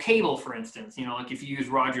 right? So cable, for instance, you know, like if you use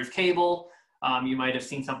Rogers cable, you might have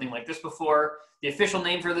seen something like this before. The official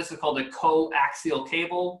name for this is called a coaxial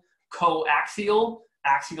cable. Coaxial,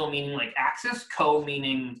 axial meaning like axis, co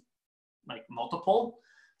meaning like multiple.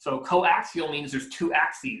 So coaxial means there's two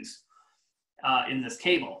axes in this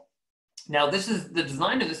cable. Now, the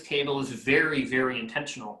design of this cable is very, very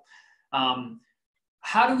intentional.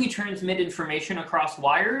 How do we transmit information across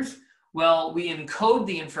wires? Well, we encode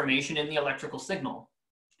the information in the electrical signal.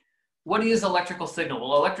 What is electrical signal?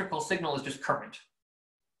 Well, electrical signal is just current,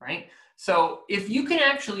 right? So if you can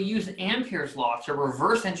actually use Ampere's law to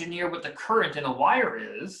reverse engineer what the current in a wire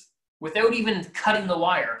is, without even cutting the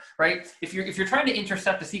wire, right? If you're trying to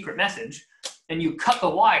intercept a secret message and you cut the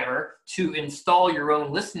wire to install your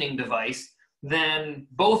own listening device, then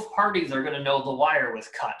both parties are going to know the wire was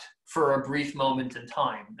cut for a brief moment in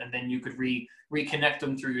time, and then you could reconnect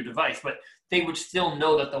them through your device, but they would still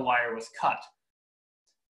know that the wire was cut.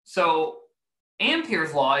 So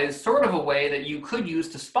Ampere's law is sort of a way that you could use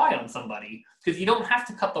to spy on somebody, because you don't have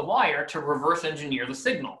to cut the wire to reverse engineer the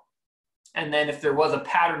signal. And then if there was a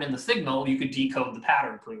pattern in the signal, you could decode the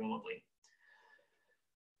pattern, presumably.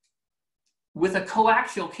 With a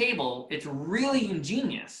coaxial cable, it's really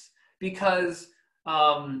ingenious because,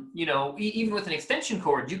 you know, even with an extension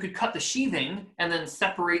cord, you could cut the sheathing and then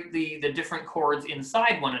separate the different cords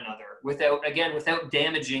inside one another without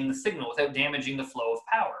damaging the signal, without damaging the flow of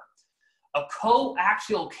power. A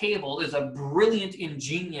coaxial cable is a brilliant,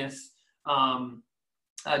 ingenious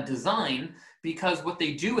design, because what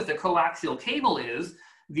they do with a coaxial cable is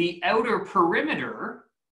the outer perimeter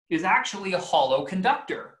is actually a hollow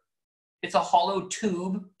conductor. It's a hollow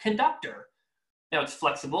tube conductor. Now it's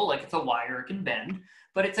flexible, like it's a wire, it can bend,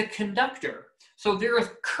 but it's a conductor. So there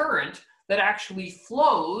is current that actually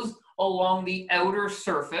flows along the outer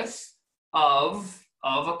surface of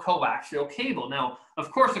a coaxial cable. Now,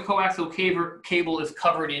 of course, a coaxial cable is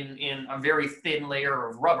covered in a very thin layer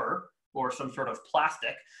of rubber or some sort of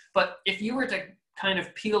plastic. But if you were to kind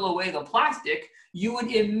of peel away the plastic, you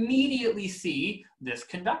would immediately see this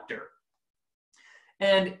conductor.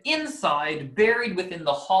 And inside, buried within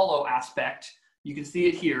the hollow aspect, you can see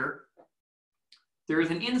it here, there is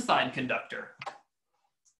an inside conductor.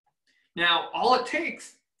 Now, all it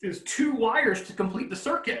takes is two wires to complete the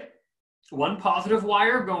circuit. One positive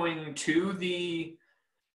wire going to the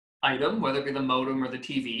item, whether it be the modem or the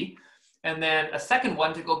TV, and then a second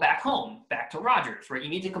one to go back home, back to Rogers, right? You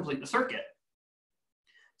need to complete the circuit.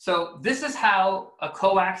 So this is how a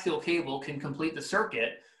coaxial cable can complete the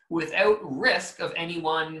circuit without risk of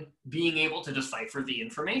anyone being able to decipher the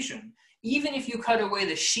information. Even if you cut away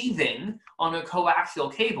the sheathing on a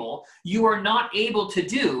coaxial cable, you are not able to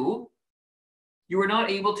do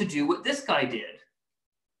what this guy did.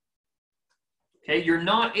 Okay, you're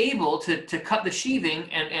not able to cut the sheathing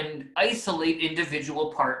and isolate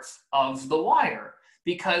individual parts of the wire.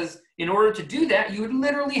 because in order to do that, you would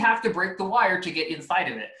literally have to break the wire to get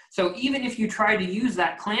inside of it. So even if you try to use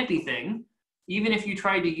that clampy thing, even if you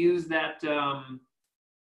try to use that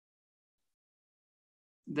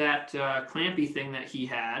clampy thing that he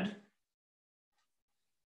had,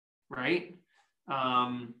 right?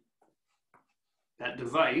 That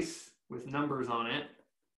device with numbers on it,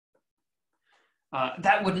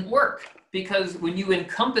 that wouldn't work, because when you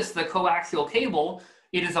encompass the coaxial cable,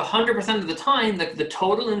 it is 100% of the time that the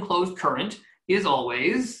total enclosed current is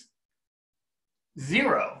always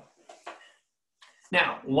 0.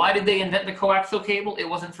 Now, why did they invent the coaxial cable? It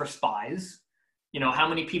wasn't for spies. You know, how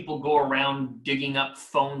many people go around digging up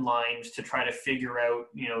phone lines to try to figure out,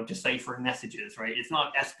 you know, decipher messages, right? It's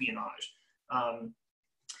not espionage.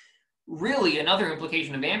 Really, another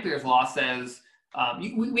implication of Ampere's law says,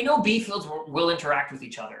 we know B fields will interact with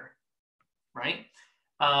each other, right?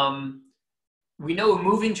 We know a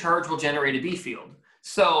moving charge will generate a B field.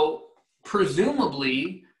 So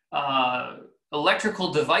presumably,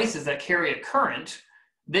 electrical devices that carry a current,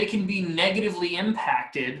 they can be negatively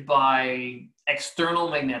impacted by external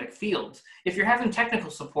magnetic fields. If you're having technical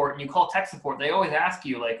support and you call tech support, they always ask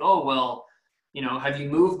you like, oh, well, you know, have you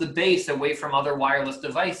moved the base away from other wireless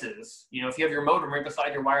devices? You know, if you have your modem right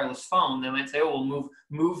beside your wireless phone, they might say, oh, well,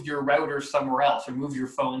 move your router somewhere else, or move your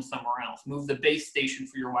phone somewhere else. Move the base station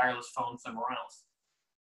for your wireless phone somewhere else.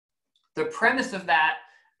 The premise of that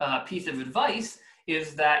piece of advice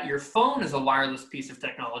is that your phone is a wireless piece of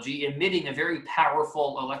technology emitting a very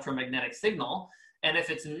powerful electromagnetic signal. And if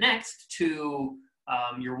it's next to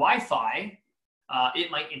your Wi-Fi, it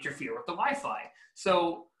might interfere with the Wi-Fi.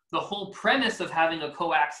 So the whole premise of having a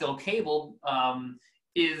coaxial cable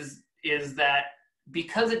is that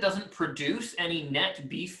because it doesn't produce any net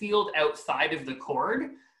B field outside of the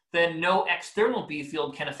cord, then no external B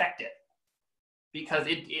field can affect it. Because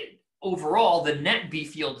overall, the net B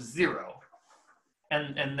field is 0.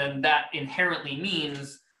 And then that inherently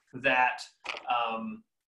means that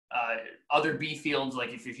other B fields, like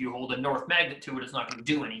if you hold a north magnet to it, it's not going to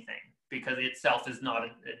do anything, because it itself is not,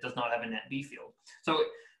 it does not have a net B field. So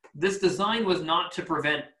this design was not to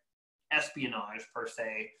prevent espionage per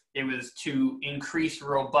se. It was to increase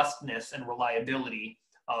robustness and reliability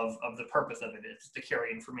of the purpose of it. It's to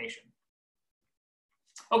carry information.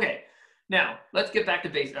 Okay, now let's get back to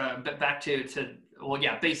basics,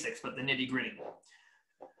 but the nitty gritty.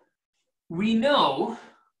 We know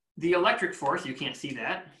the electric force, you can't see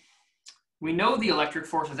that. We know the electric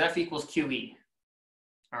force is F equals QE,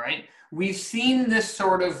 all right? We've seen this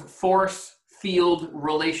sort of force-field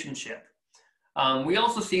relationship. We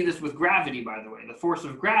also see this with gravity, by the way. The force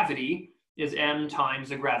of gravity is m times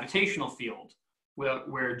the gravitational field,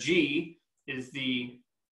 where G is the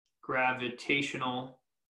gravitational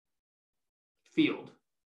field.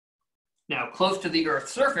 Now, close to the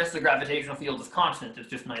Earth's surface, the gravitational field is constant. It's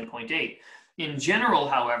just 9.8. In general,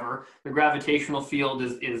 however, the gravitational field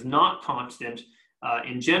is not constant.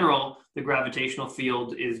 In general, the gravitational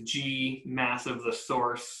field is G mass of the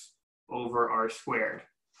source over R squared.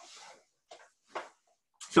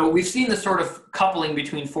 So we've seen this sort of coupling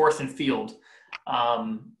between force and field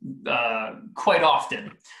quite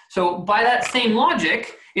often. So by that same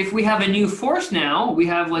logic, if we have a new force now, we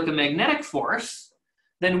have like a magnetic force,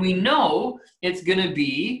 then we know it's going to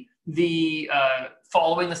be the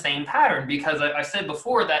following the same pattern, because I said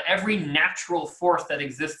before that every natural force that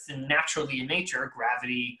exists naturally in nature,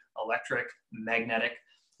 gravity, electric, magnetic,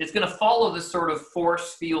 it's going to follow this sort of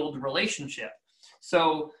force-field relationship.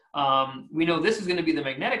 So we know this is going to be the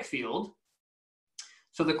magnetic field.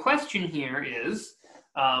 So the question here is,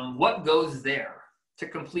 what goes there to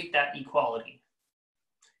complete that equality?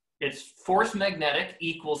 It's force magnetic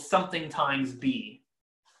equals something times B.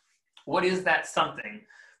 What is that something?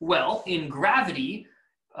 Well, in gravity,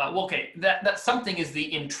 that something is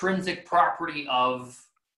the intrinsic property of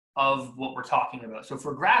what we're talking about. So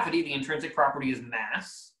for gravity, the intrinsic property is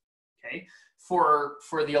mass. Okay. For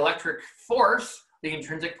the electric force, the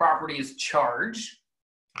intrinsic property is charge.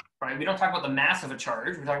 Right? We don't talk about the mass of a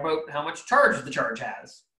charge. We talk about how much charge the charge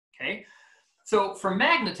has. Okay. So for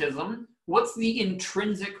magnetism, what's the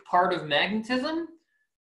intrinsic part of magnetism?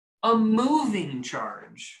 A moving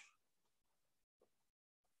charge.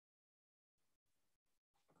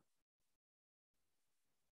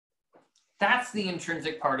 That's the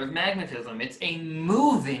intrinsic part of magnetism. It's a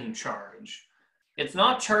moving charge. It's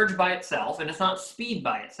not charge by itself, and it's not speed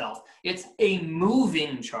by itself. It's a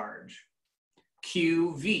moving charge,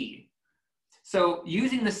 QV. So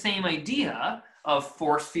using the same idea of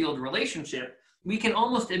force-field relationship, we can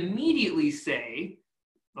almost immediately say,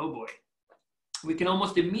 oh boy, we can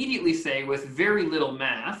almost immediately say with very little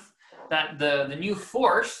math that the new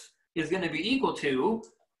force is going to be equal to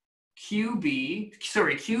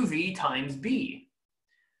QV times B.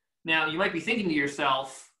 Now, you might be thinking to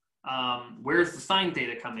yourself, where's the sine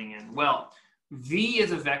theta coming in? Well, V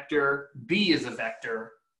is a vector, B is a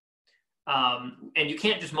vector, and you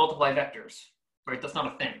can't just multiply vectors, right? That's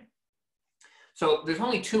not a thing. So there's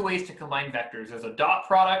only two ways to combine vectors. There's a dot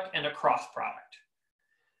product and a cross product.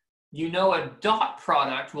 You know a dot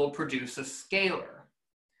product will produce a scalar,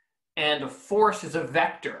 and a force is a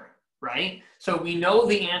vector, right? So we know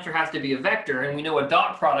the answer has to be a vector, and we know a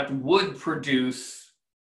dot product would produce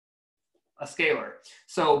a scalar.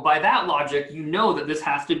 So by that logic, you know that this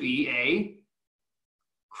has to be a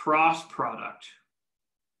cross product.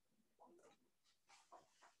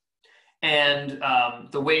 And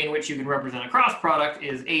the way in which you can represent a cross product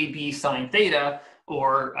is AB sine theta,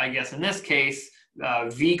 or I guess in this case,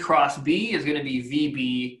 V cross B is going to be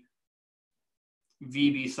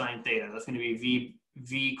VB sine theta. That's going to be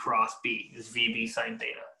V cross B is VB sine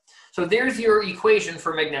theta. So there's your equation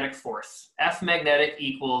for magnetic force. F magnetic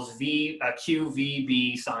equals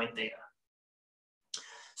QVB sine theta.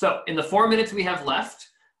 So in the 4 minutes we have left,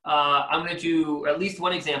 I'm going to do at least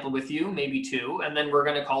one example with you, maybe two, and then we're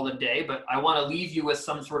going to call it a day. But I want to leave you with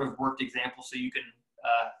some sort of worked example so you can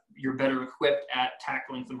you're better equipped at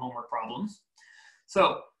tackling some homework problems.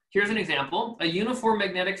 So here's an example. A uniform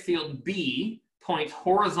magnetic field B points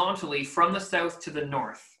horizontally from the south to the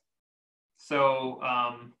north. So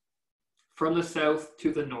from the south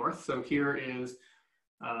to the north. So here is,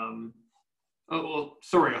 a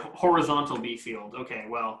horizontal B field. Okay,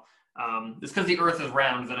 well, it's because the Earth is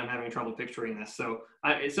round that I'm having trouble picturing this. So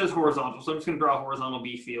it says horizontal, so I'm just going to draw a horizontal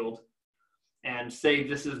B field and say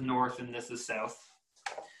this is north and this is south.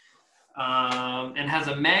 And has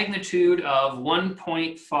a magnitude of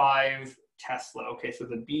 1.5 Tesla. Okay, so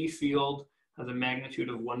the B field has a magnitude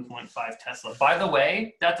of 1.5 Tesla. By the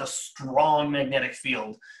way, that's a strong magnetic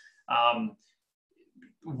field.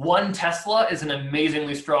 1 Tesla is an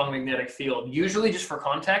amazingly strong magnetic field. Usually, just for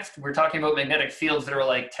context, we're talking about magnetic fields that are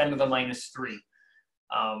like 10 to the minus 3.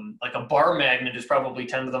 Like a bar magnet is probably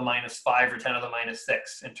 10 to the minus 5 or 10 to the minus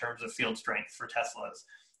 6 in terms of field strength for Teslas.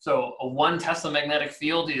 So a 1 Tesla magnetic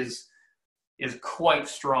field is quite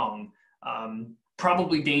strong,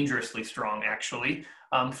 probably dangerously strong, actually.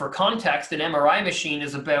 For context, an MRI machine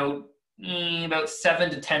is about 7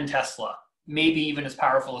 to 10 Tesla, maybe even as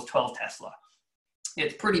powerful as 12 Tesla.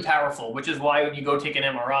 It's pretty powerful, which is why when you go take an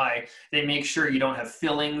MRI, they make sure you don't have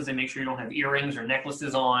fillings, they make sure you don't have earrings or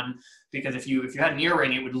necklaces on, because if you had an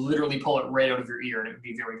earring, it would literally pull it right out of your ear and it would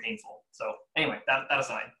be very painful. So anyway, that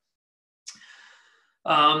aside.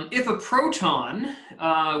 If a proton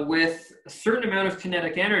with a certain amount of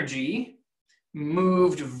kinetic energy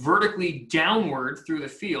moved vertically downward through the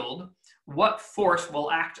field, what force will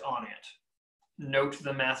act on it? Note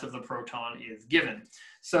the mass of the proton is given.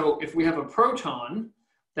 So if we have a proton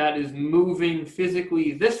that is moving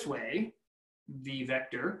physically this way, the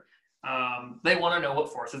vector, they want to know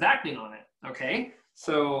what force is acting on it, okay?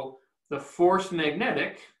 So the force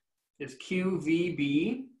magnetic is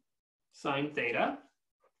QVB sine theta.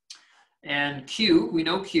 And Q, we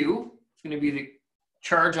know Q, is going to be the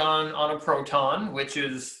charge on a proton, which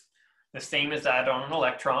is the same as that on an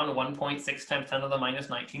electron, 1.6 times 10 to the minus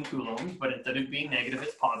 19 coulombs, but instead of being negative,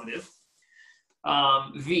 it's positive.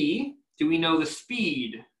 V, do we know the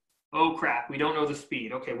speed? Oh crap, we don't know the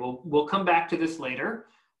speed. Okay, we'll come back to this later.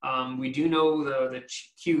 We do know the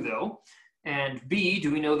Q though. And B,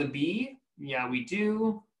 do we know the B? Yeah, we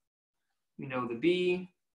do. We know the B.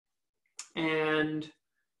 And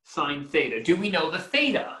sine theta. Do we know the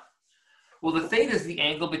theta? Well, the theta is the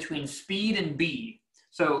angle between speed and B.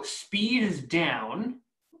 So speed is down.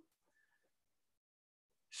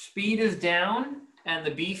 Speed is down, and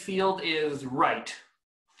the B field is right.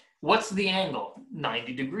 What's the angle?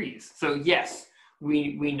 90 degrees. So yes,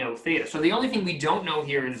 we know theta. So the only thing we don't know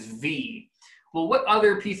here is V. Well, what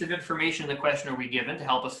other piece of information in the question are we given to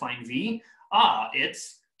help us find V?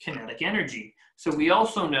 It's kinetic energy. So we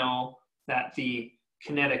also know that the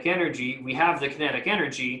kinetic energy, we have the kinetic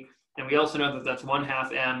energy, and we also know that that's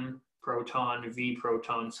 1/2 m proton v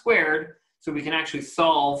proton squared. So we can actually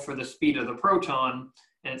solve for the speed of the proton,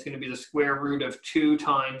 and it's going to be the square root of 2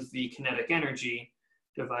 times the kinetic energy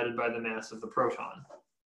divided by the mass of the proton.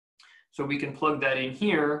 So we can plug that in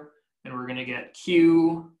here, and we're going to get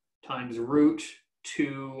Q times root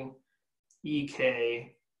 2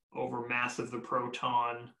 EK over mass of the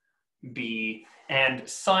proton B. And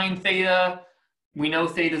sine theta, we know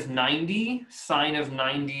theta is 90. Sine of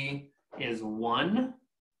 90 is 1.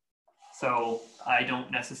 So I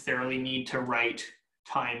don't necessarily need to write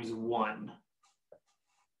times 1.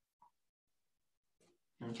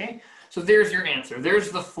 Okay, so there's your answer.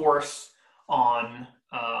 There's the force on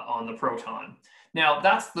the proton. Now,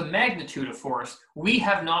 that's the magnitude of force. We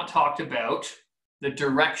have not talked about the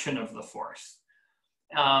direction of the force.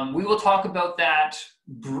 We will talk about that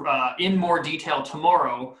in more detail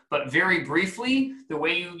tomorrow, but very briefly, the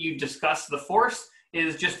way you discuss the force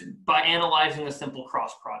is just by analyzing the simple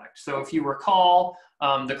cross product. So if you recall,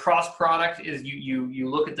 the cross product is you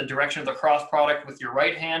look at the direction of the cross product with your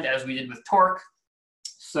right hand, as we did with torque.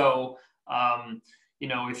 So you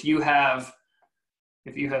know, if you have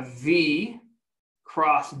V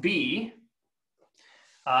cross B,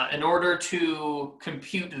 in order to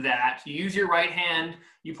compute that, you use your right hand,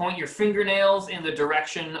 you point your fingernails in the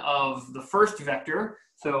direction of the first vector,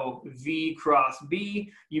 so V cross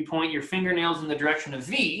B, you point your fingernails in the direction of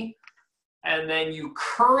V, and then you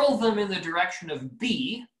curl them in the direction of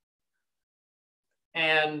B,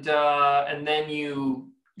 and then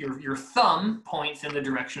your thumb points in the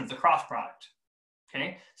direction of the cross product.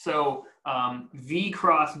 Okay, so V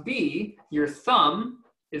cross B, your thumb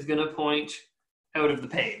is going to point out of the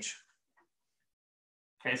page.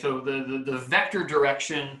 Okay, so the vector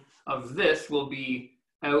direction of this will be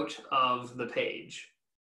out of the page.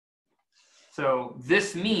 So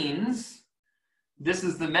this means this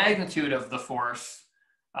is the magnitude of the force,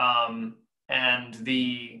 and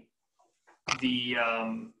the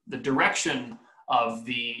direction of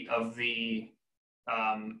the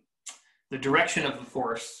direction of the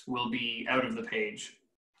force will be out of the page.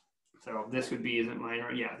 So this would be, is it mine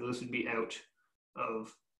right? Yeah, this would be out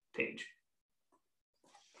of page.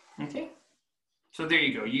 Okay, so there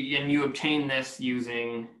you go. You obtain this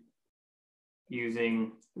using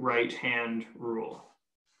right hand rule.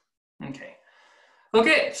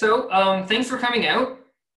 Okay, so thanks for coming out.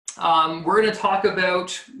 We're going to talk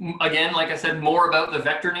about, again, like I said, more about the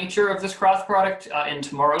vector nature of this cross product in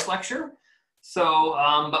tomorrow's lecture. So,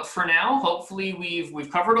 but for now, hopefully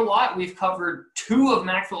we've covered a lot. We've covered 2 of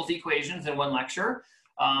Maxwell's equations in one lecture.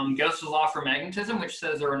 Gauss's law for magnetism, which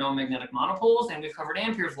says there are no magnetic monopoles, and we've covered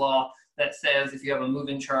Ampere's law that says if you have a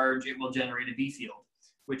moving charge, it will generate a B field,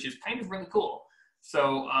 which is kind of really cool.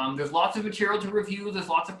 So there's lots of material to review. There's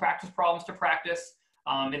lots of practice problems to practice.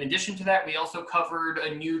 In addition to that, we also covered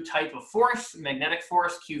a new type of force, magnetic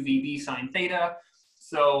force, QVB sine theta.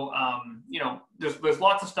 So, you know, there's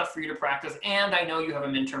lots of stuff for you to practice, and I know you have a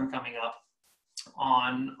midterm coming up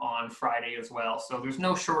on Friday as well. So there's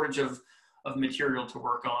no shortage of material to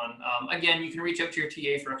work on. Again, you can reach out to your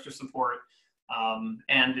TA for extra support,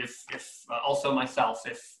 and if also myself,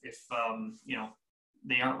 if you know,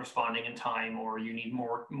 they aren't responding in time, or you need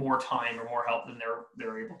more time or more help than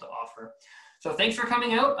they're able to offer. So thanks for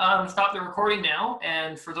coming out. Stop the recording now,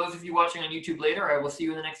 and for those of you watching on YouTube later, I will see you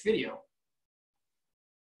in the next video.